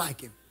sound like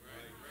him?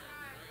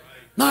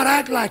 Not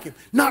act like him,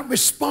 not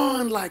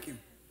respond like him.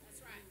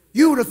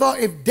 You would have thought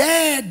if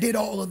dad did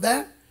all of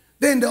that,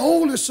 then the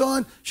older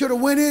son should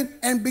have went in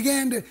and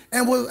began to,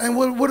 and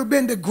would have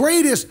been the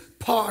greatest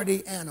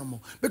party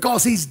animal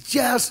because he's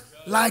just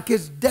like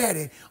his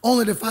daddy,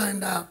 only to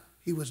find out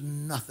he was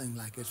nothing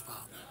like his father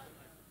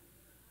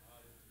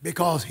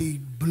because he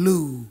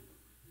blew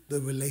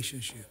the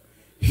relationship.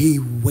 He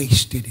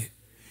wasted it.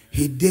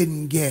 He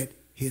didn't get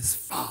his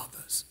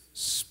father's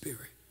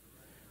spirit.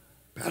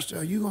 Pastor,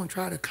 are you going to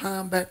try to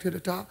climb back to the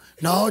top?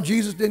 No,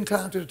 Jesus didn't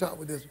climb to the top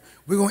with this one.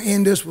 We're going to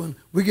end this one.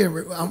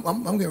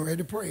 I'm getting ready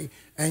to pray,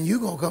 and you're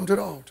going to come to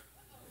the altar.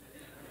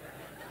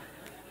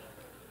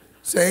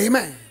 Say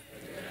amen. Amen.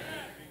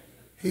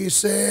 He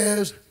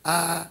says,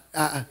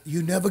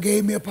 you never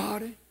gave me a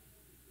party,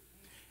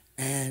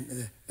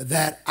 and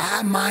that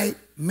I might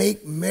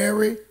make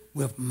merry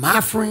with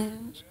my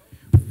friends.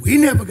 We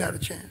never got a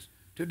chance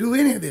to do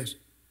any of this.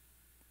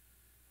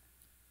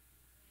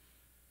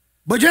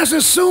 But just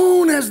as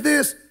soon as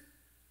this,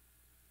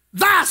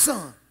 thy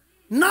son,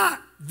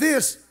 not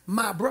this,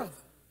 my brother.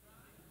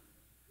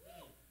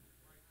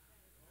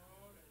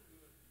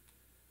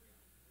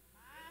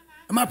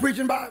 Am I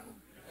preaching Bible?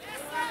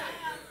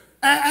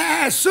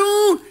 As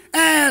soon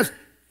as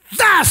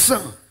thy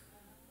son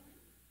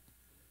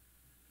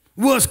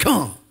was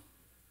come.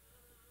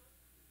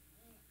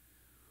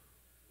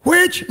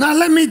 Which, now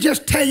let me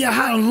just tell you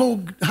how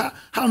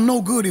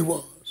no good he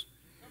was.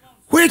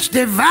 Which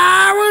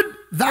devoured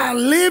thy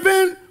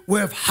living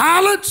with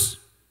harlots.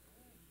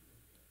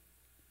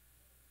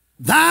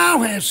 Thou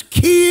hast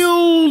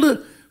killed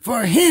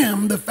for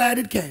him the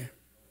fatted calf.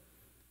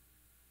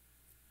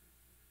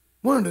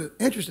 One of the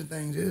interesting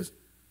things is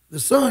the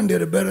son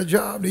did a better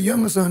job, the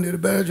younger son did a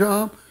better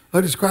job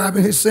of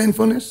describing his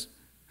sinfulness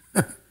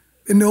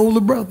than the older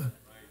brother.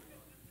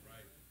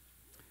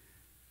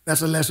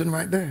 That's a lesson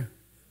right there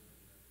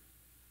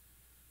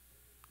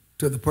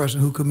to the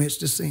person who commits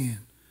the sin.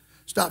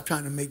 Stop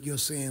trying to make your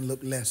sin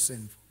look less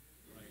sinful.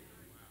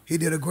 He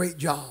did a great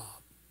job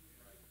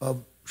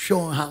of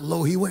showing how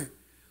low he went.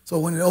 So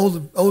when the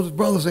oldest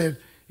brother said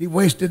he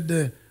wasted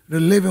the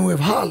living with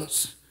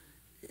harlots,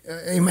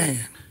 amen.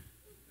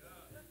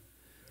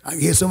 I can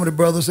hear some of the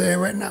brothers saying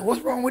right now,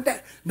 what's wrong with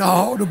that?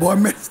 No, the boy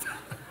messed up.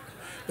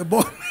 The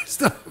boy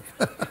messed up.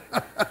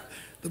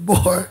 The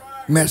boy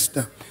messed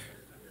up.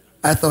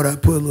 I thought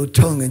I'd put a little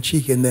tongue in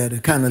cheek in there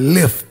to kind of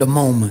lift the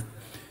moment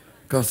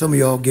because some of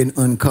y'all getting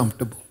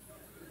uncomfortable.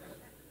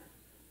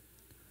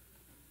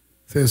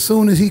 So as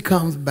soon as he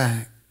comes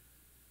back,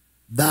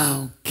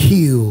 thou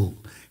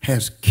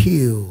hast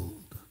killed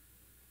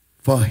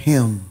for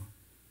him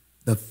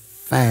the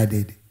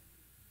fatted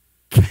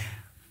calf.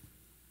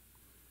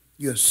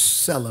 You're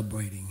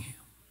celebrating him.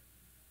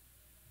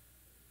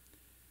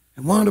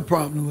 And one of the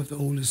problems with the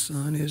oldest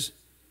son is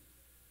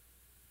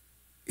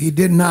he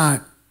did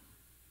not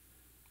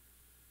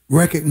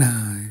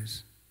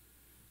recognize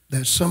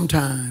that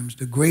sometimes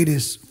the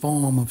greatest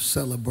form of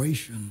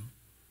celebration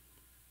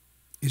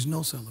is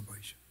no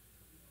celebration.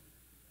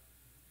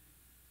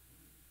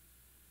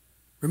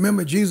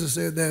 Remember, Jesus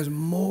said there's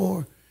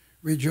more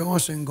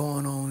rejoicing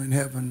going on in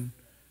heaven.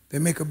 They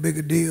make a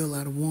bigger deal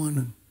out of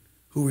one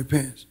who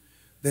repents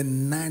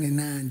than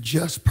 99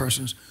 just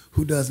persons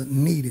who doesn't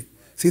need it.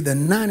 See, the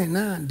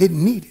 99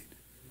 didn't need it.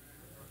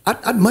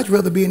 I'd much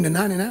rather be in the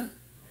 99.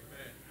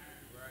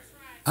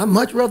 I'd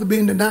much rather be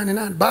in the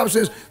 99. The Bible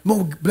says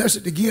more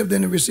blessed to give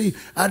than to receive.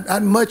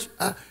 I'd much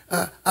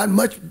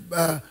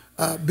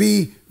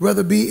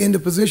rather be in the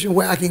position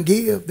where I can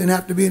give than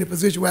have to be in the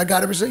position where I got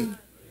to receive.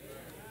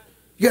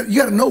 You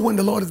got to know when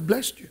the Lord has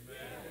blessed you.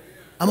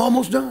 I'm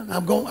almost done.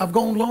 I've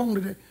gone long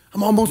today.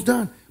 I'm almost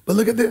done. But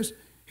look at this.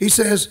 he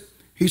says,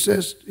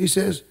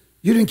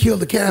 you didn't kill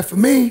the calf for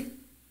me.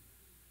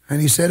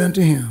 And he said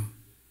unto him,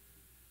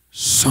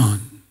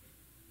 son,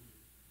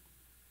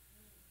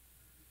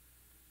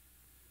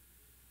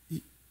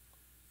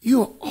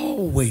 you're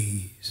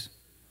always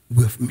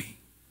with me.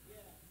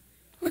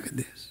 Look at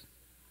this.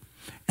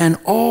 And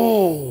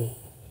all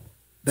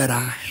that I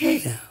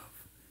have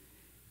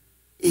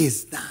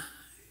is thine.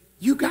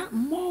 You got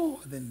more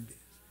than this.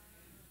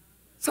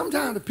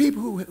 Sometimes the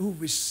people who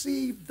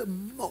receive the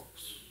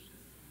most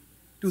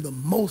do the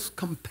most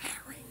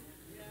comparing.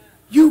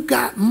 You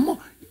got more.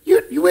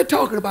 We're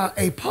talking about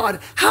a party.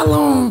 How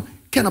long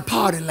can a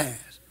party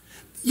last?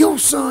 Your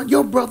son,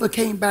 your brother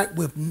came back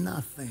with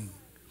nothing.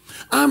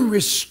 I'm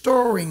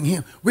restoring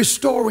him.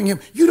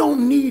 You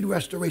don't need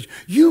restoration.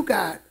 You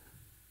got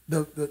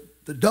the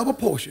double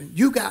portion.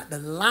 You got the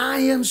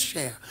lion's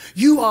share.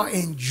 You are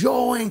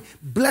enjoying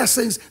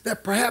blessings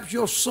that perhaps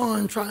your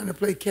son trying to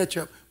play catch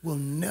up will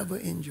never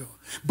enjoy.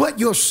 But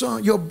your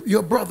son, your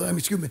brother,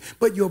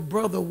 but your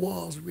brother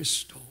was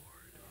restored.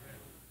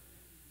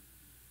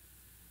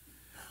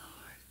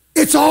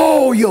 It's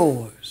all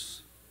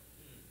yours.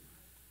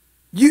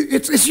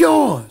 It's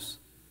yours.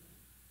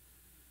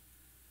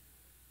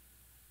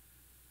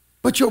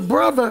 But your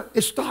brother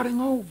is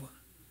starting over.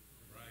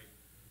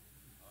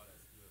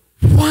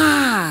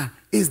 Why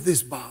is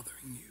this bothering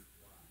you?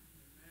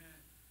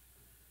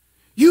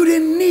 You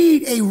didn't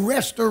need a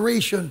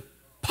restoration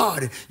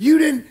party. You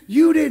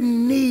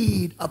didn't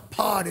need a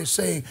party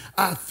saying,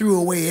 I threw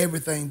away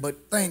everything, but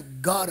thank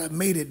God I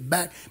made it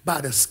back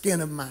by the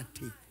skin of my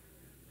teeth.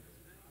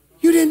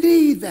 You didn't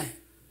need that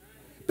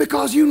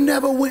because you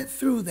never went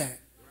through that.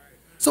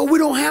 So we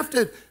don't have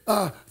to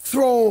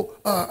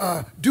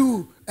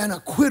do an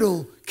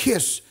acquittal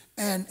kiss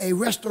and a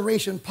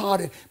restoration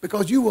party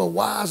because you were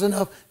wise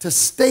enough to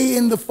stay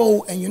in the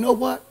fold, and you know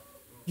what?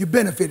 You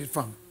benefited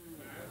from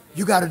it.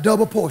 You got a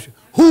double portion.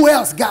 Who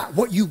else got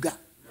what you got?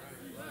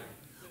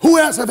 Who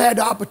else have had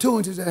the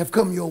opportunities that have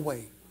come your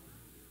way?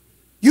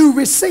 You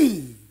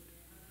received.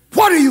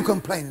 What are you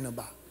complaining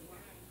about?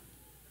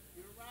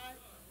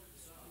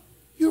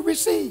 You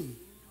received.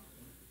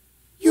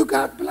 You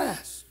got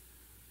blessed.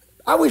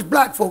 I wish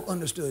black folk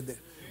understood that.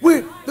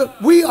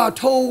 We are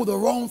told the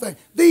wrong thing.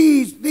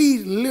 These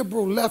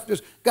liberal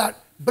leftists got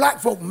black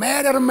folk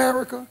mad at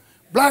America,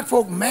 black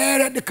folk mad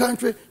at the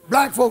country,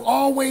 black folk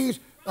always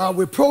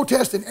with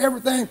protesting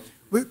everything.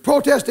 We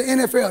protest the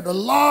NFL, the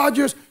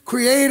largest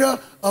creator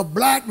of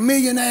black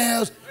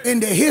millionaires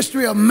in the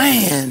history of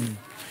man.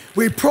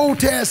 We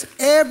protest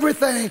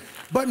everything.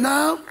 But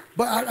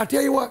I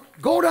tell you what,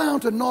 go down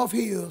to North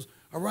Hills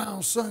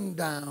around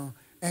sundown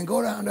and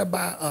go down there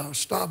by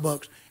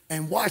Starbucks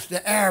and watch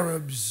the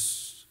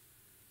Arabs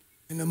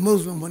and the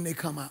Muslims when they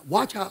come out.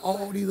 Watch how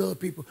all these other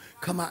people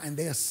come out and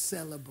they're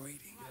celebrating.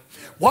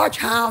 Watch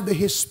how the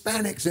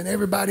Hispanics and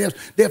everybody else,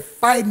 they're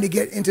fighting to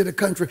get into the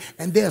country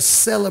and they're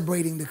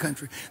celebrating the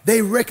country.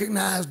 They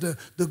recognize the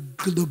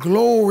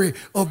glory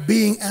of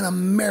being an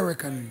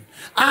American.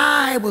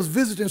 I was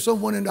visiting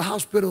someone in the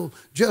hospital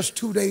just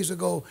 2 days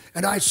ago,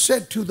 and I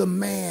said to the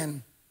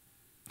man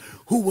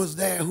who was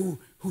there, who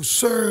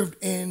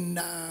served in,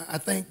 I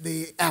think,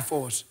 the Air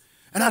Force.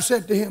 And I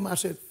said to him, I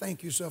said,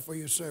 thank you, sir, for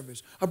your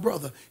service. A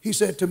brother, he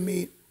said to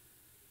me,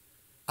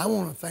 I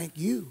want to thank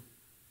you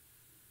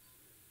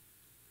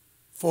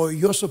for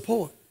your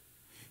support.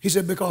 He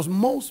said, because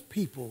most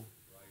people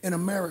in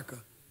America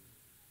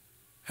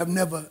have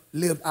never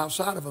lived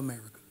outside of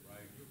America.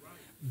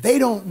 They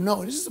don't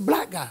know, this is a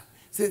black guy,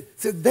 said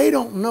they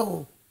don't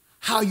know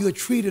how you're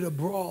treated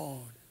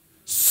abroad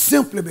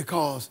simply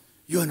because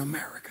you're an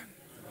American.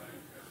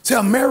 See,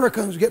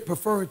 Americans get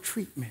preferred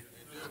treatment.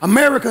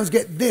 Americans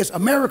get this,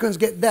 Americans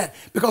get that,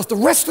 because the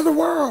rest of the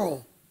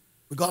world,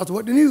 regardless of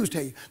what the news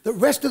tell you, the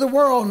rest of the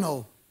world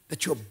know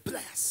that you're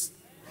blessed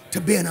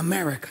to be an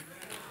American.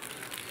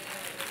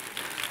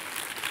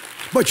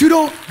 But you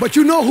know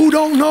who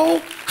don't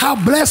know how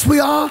blessed we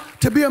are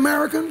to be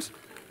Americans?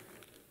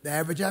 The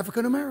average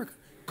African American,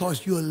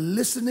 because you're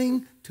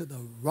listening to the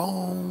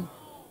wrong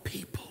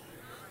people.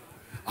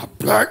 A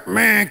black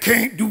man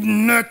can't do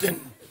nothing,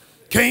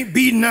 can't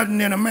be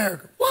nothing in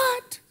America.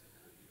 What?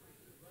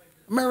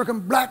 American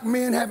black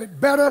men have it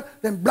better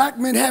than black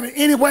men have it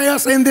anywhere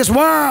else in this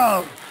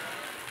world.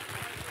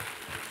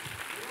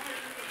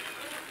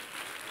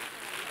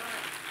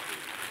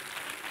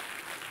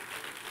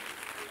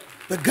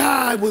 The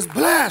guy was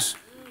blessed.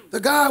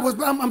 The guy was,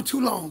 I'm too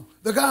long.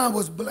 The guy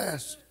was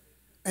blessed,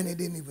 and he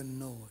didn't even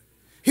know it.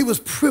 He was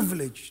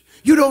privileged.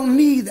 You don't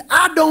need that.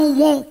 I don't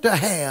want to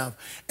have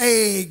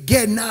a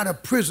getting out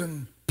of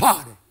prison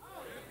party.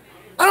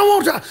 I don't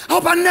want to. I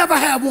hope I never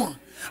have one.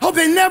 I hope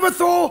they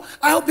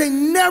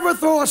never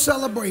throw a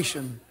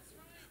celebration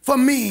for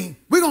me.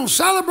 We're going to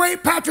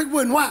celebrate Patrick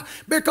Wooden. Why?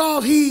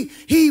 Because he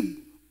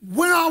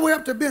went all the way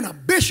up to being a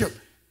bishop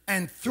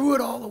and threw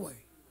it all away.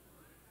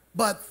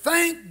 But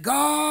thank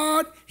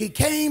God he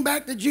came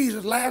back to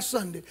Jesus last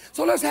Sunday.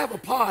 So let's have a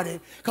party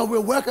because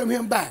we'll welcome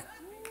him back.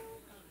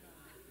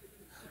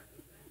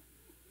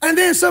 And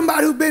then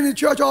somebody who's been in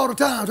church all the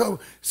time, so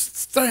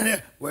standing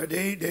there, well,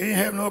 they didn't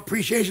have no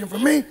appreciation for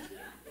me.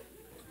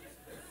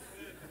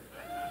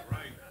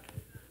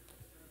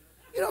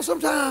 You know,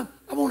 sometimes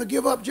I want to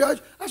give up, Judge.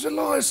 I said,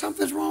 Lord,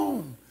 something's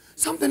wrong.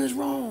 Something is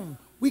wrong.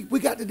 We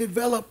got to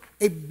develop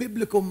a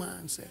biblical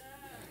mindset.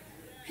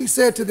 He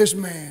said to this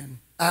man,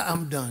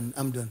 I'm done.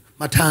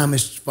 My time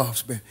is far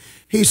spent.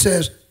 He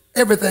says,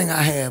 everything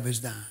I have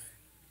is thine.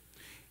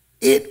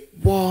 It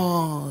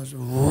was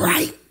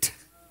right.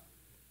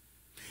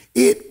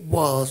 It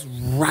was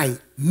right.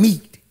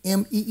 Meet,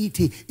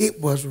 M-E-E-T.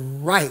 It was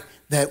right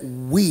that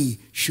we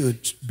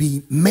should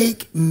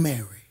make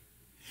merry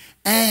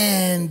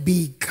and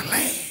be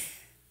glad.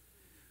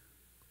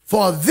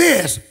 For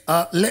this,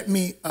 let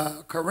me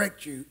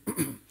correct you,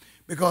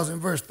 because in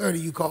verse 30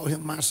 you call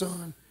him my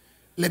son.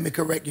 Let me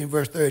correct you in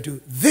verse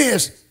 32.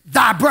 This,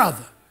 thy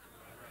brother.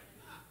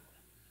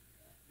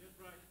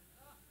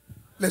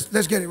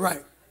 Let's get it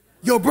right.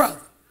 Your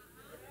brother.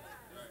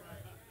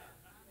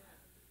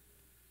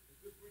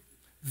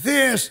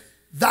 This,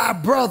 thy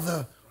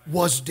brother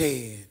was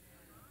dead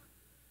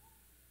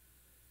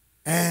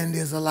and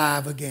is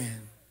alive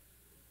again.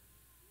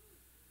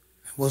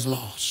 Was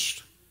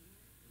lost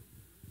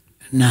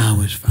and now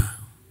is found.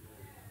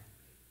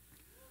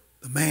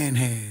 The man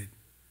had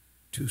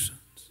 2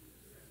 sons.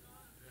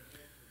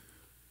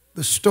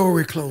 The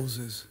story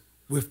closes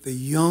with the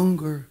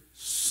younger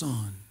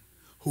son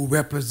who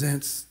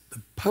represents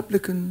the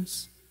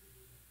publicans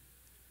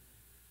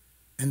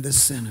and the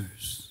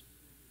sinners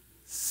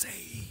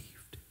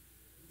saved.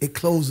 It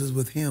closes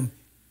with him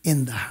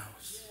in the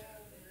house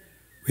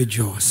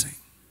rejoicing.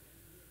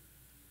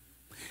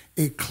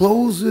 It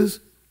closes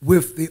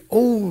with the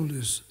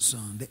oldest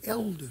son, the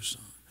elder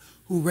son,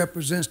 who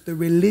represents the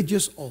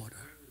religious order,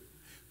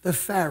 the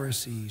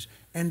Pharisees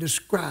and the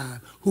scribe,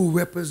 who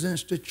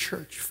represents the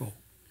church folk.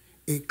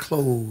 It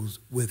closed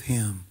with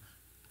him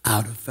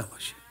out of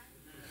fellowship.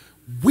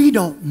 We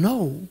don't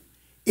know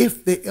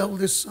if the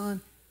eldest son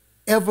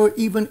ever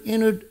even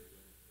entered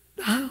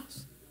the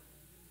house.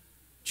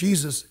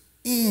 Jesus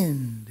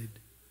ended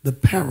the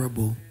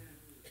parable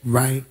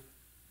right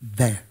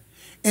there.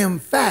 In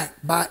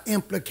fact, by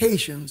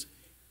implications,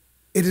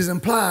 it is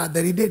implied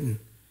that he didn't,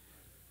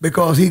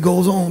 because he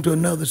goes on to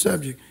another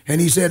subject.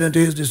 And he said unto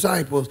his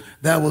disciples,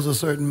 there was a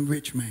certain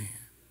rich man.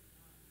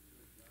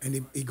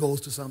 And he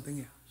goes to something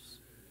else.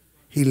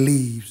 He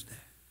leaves that.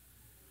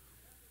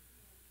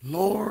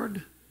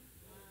 Lord,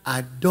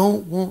 I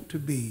don't want to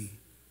be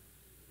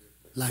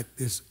like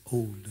this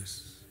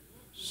oldest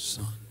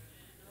son.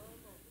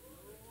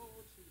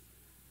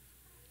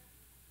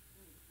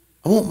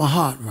 I want my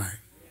heart right.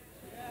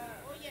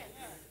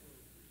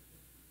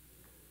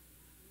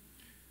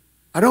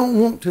 I don't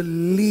want to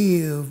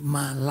live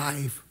my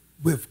life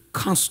with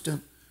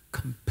constant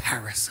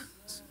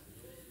comparisons.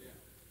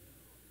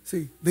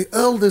 See, the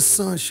eldest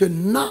son should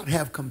not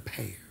have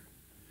compared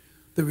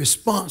the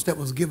response that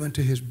was given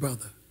to his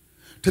brother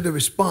to the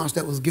response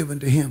that was given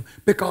to him,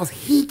 because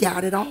he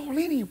got it all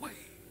anyway.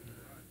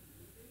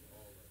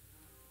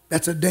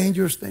 That's a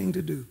dangerous thing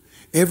to do.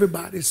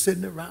 Everybody's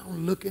sitting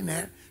around looking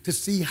at to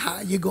see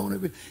how you're going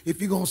to, if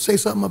you're going to say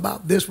something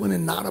about this one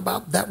and not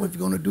about that one, if you're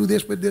going to do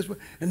this with this one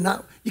and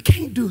not. You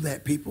can't do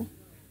that, people.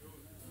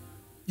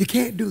 You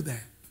can't do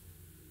that.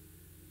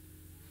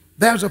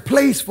 There's a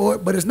place for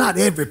it, but it's not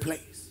every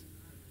place.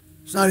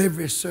 It's not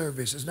every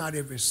service. It's not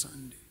every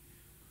Sunday.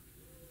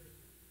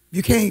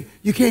 You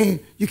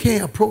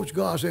can't approach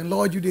God saying,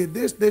 Lord, you did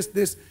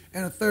this,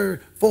 and a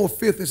third, fourth,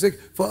 fifth, and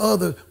sixth for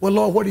others. Well,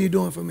 Lord, what are you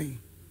doing for me?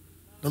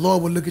 The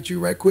Lord will look at you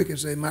right quick and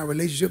say, my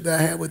relationship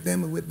that I have with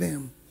them and with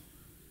them.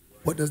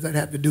 What does that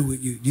have to do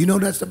with you? Do you know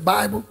that's the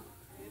Bible?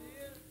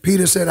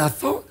 Peter said,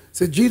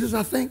 Jesus,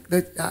 I think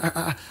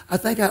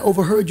I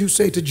overheard you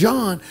say to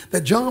John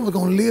that John was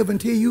going to live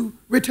until you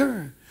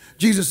return.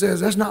 Jesus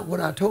says, that's not what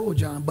I told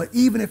John. But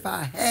even if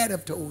I had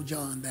have told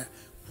John that,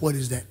 what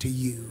is that to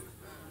you?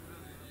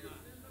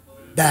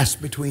 That's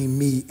between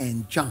me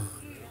and John,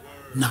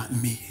 not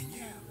me and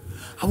you.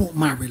 I want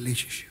my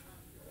relationship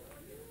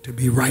to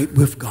be right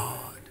with God.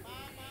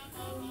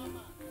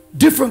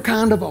 Different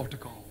kind of altar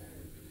call.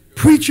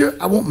 Preacher,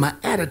 I want my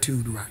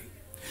attitude right.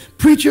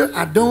 Preacher,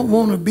 I don't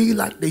want to be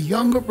like the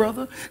younger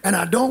brother, and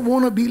I don't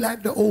want to be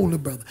like the older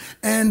brother.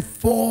 And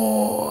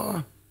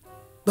for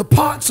the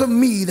parts of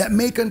me that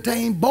may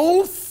contain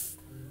both,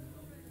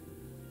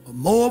 or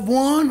more of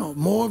one, or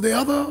more of the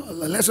other, or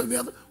less of the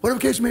other, whatever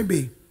the case may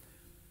be,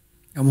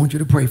 I want you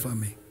to pray for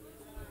me.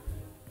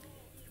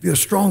 If you're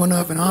strong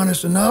enough and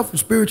honest enough and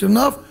spiritual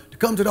enough to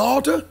come to the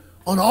altar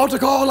on an altar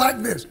call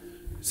like this,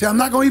 see, I'm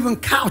not going to even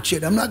couch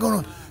it. I'm not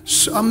going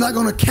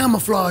to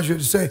camouflage it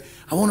to say,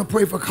 I want to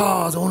pray for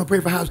cars, I want to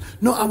pray for houses.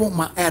 No, I want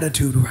my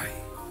attitude right.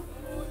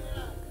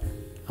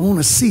 I want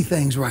to see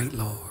things right,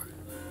 Lord.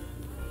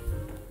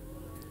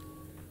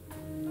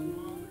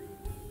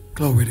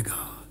 Glory to God.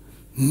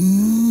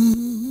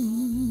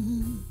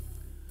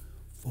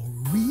 For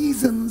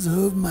reasons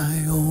of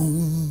my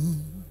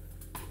own,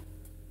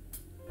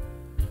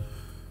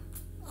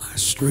 I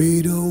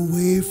strayed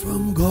away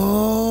from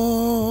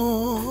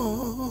God.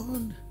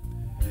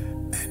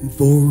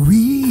 For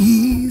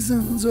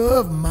reasons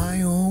of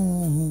my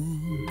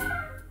own,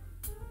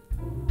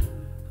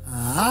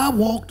 I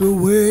walked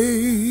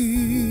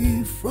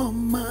away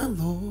from my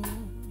Lord.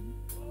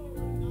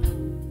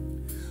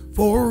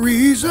 For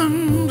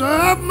reasons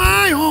of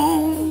my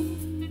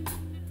own,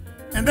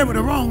 and they were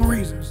the wrong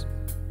reasons.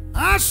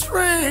 I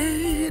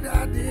strayed,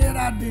 I did.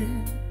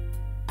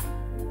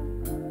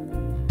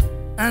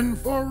 And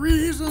for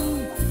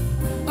reasons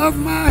of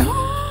my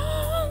own,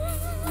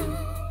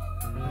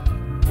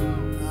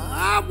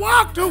 I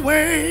walked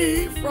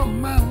away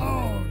from my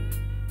Lord.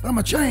 I'm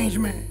a changed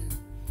man.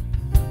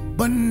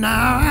 But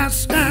now I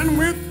stand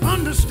with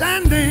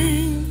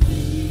understanding.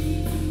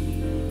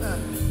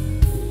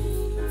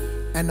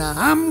 And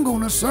I'm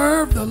gonna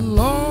serve the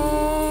Lord.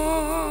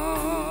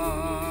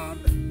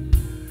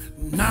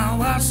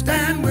 Now I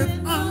stand with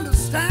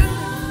understanding.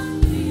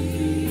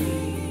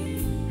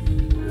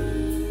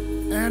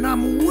 And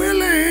I'm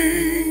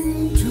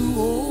willing to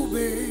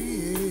obey.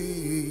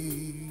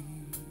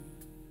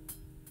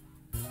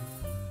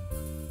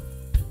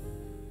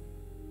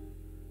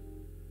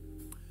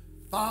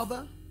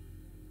 Father,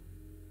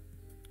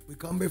 we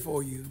come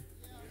before you,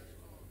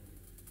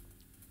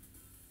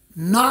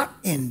 not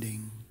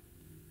ending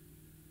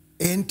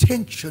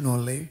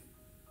intentionally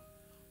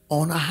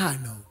on a high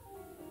note.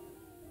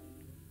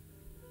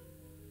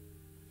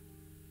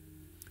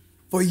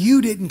 For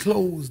you didn't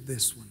close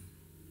this one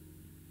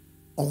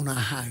on a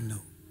high note.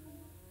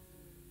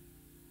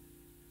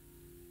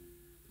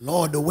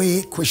 Lord, the way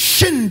it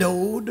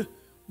crescendoed,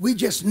 we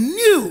just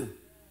knew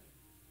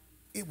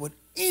it would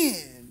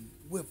end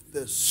with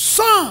the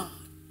Son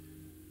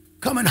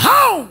coming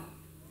home,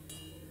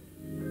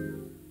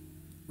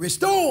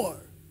 restored,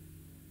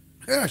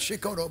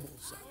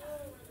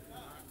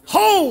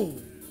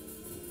 whole.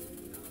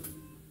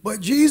 But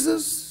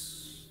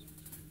Jesus,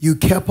 you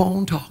kept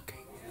on talking.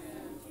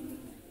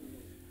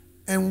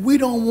 And we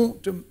don't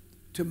want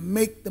to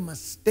make the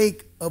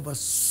mistake of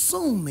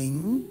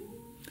assuming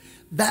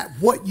that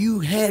what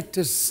you had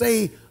to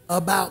say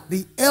about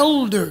the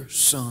elder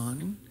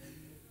son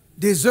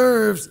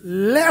deserves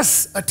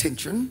less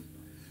attention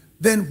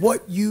than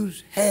what you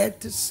had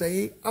to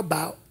say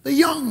about the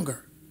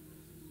younger.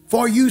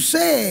 For you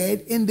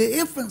said in the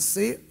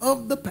infancy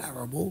of the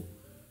parable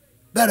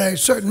that a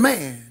certain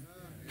man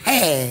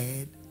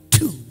had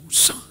two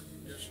sons.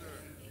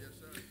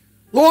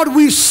 Lord,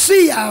 we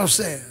see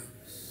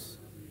ourselves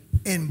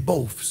in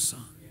both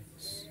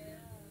sons.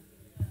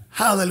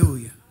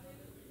 Hallelujah.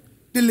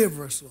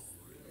 Deliver us, Lord.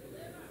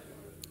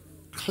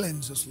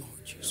 Cleanse us,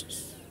 Lord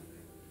Jesus.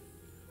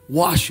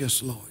 Wash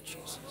us, Lord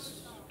Jesus.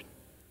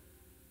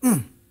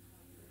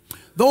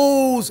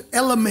 Those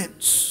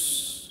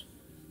elements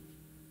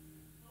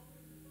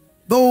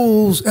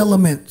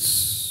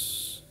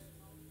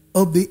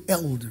of the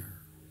elder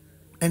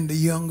and the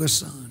younger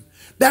son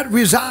that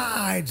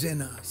resides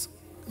in us,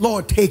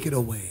 Lord, take it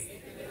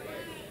away.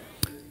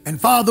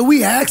 And Father,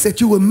 we ask that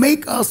you would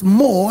make us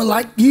more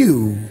like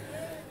you.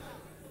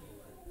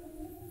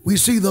 We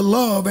see the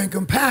love and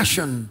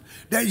compassion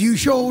that you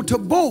showed to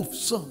both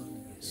sons.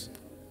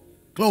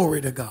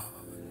 Glory to God.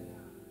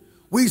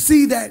 We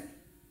see that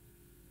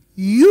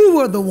you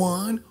were the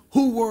one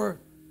who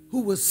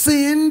was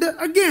sinned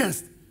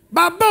against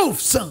by both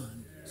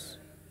sons.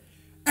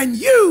 And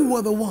you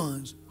were the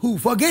ones who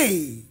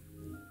forgave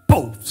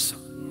both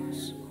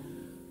sons.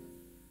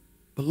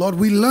 But Lord,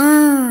 we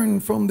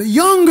learn from the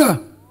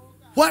younger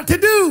what to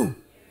do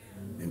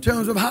in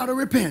terms of how to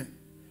repent.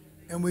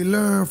 And we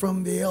learn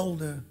from the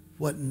elder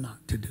what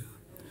not to do.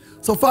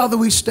 So Father,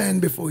 we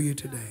stand before you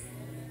today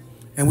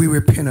and we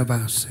repent of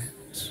our sins.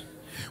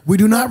 We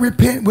do not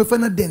repent with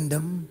an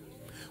addendum.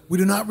 We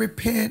do not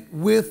repent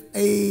with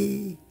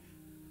a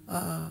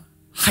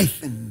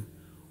hyphen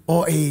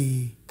or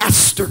a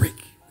asterisk.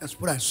 That's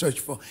what I search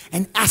for.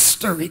 An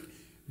asterisk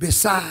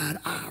beside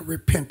our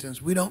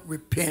repentance. We don't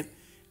repent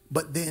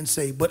but then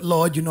say, but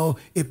Lord, you know,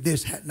 if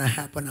this hadn't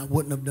happened, I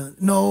wouldn't have done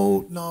it.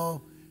 No,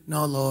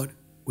 Lord,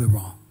 we're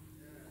wrong.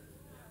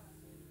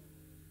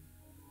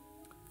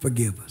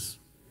 Forgive us.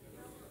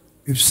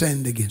 We've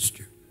sinned against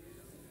you.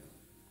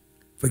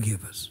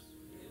 Forgive us.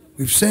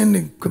 We've sinned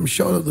and come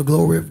short of the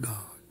glory of God.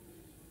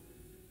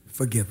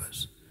 Forgive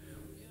us.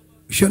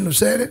 We shouldn't have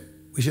said it.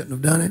 We shouldn't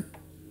have done it.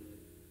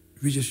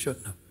 We just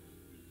shouldn't have.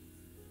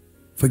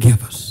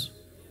 Forgive us.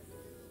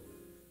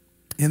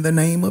 In the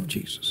name of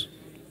Jesus.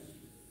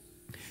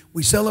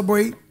 We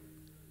celebrate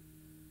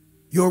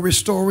your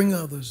restoring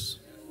others,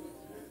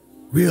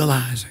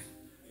 realizing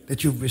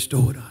that you've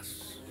restored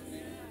us.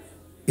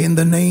 In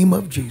the name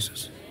of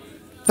Jesus.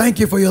 Thank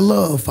you for your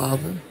love,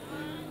 Father.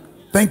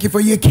 Thank you for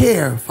your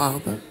care,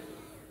 Father.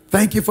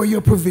 Thank you for your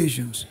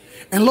provisions.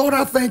 And Lord,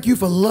 I thank you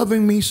for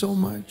loving me so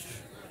much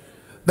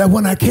that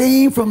when I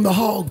came from the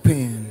hog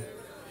pen,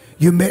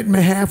 you met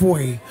me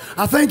halfway.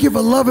 I thank you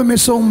for loving me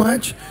so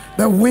much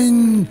that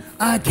when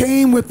I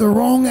came with the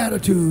wrong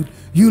attitude,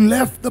 you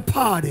left the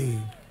party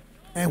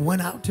and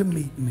went out to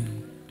meet me.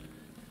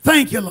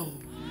 Thank you,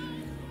 Lord.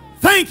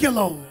 Thank you,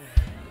 Lord.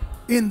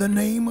 In the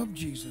name of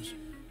Jesus.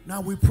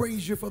 Now we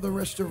praise you for the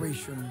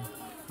restoration.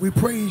 We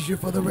praise you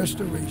for the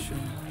restoration.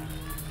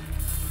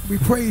 We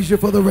praise you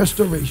for the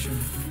restoration.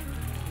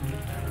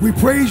 We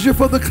praise you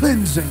for the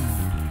cleansing.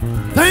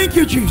 Thank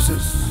you,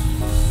 Jesus.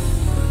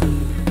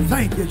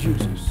 Thank you,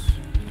 Jesus.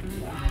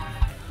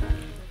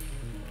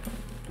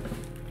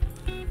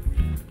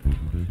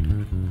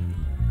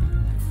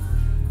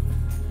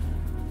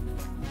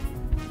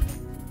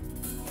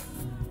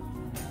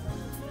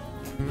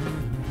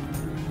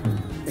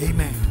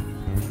 Amen.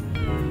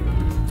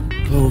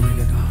 Glory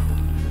to God.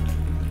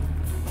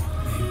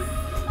 Amen.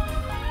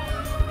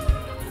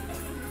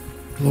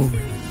 Glory to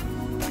God.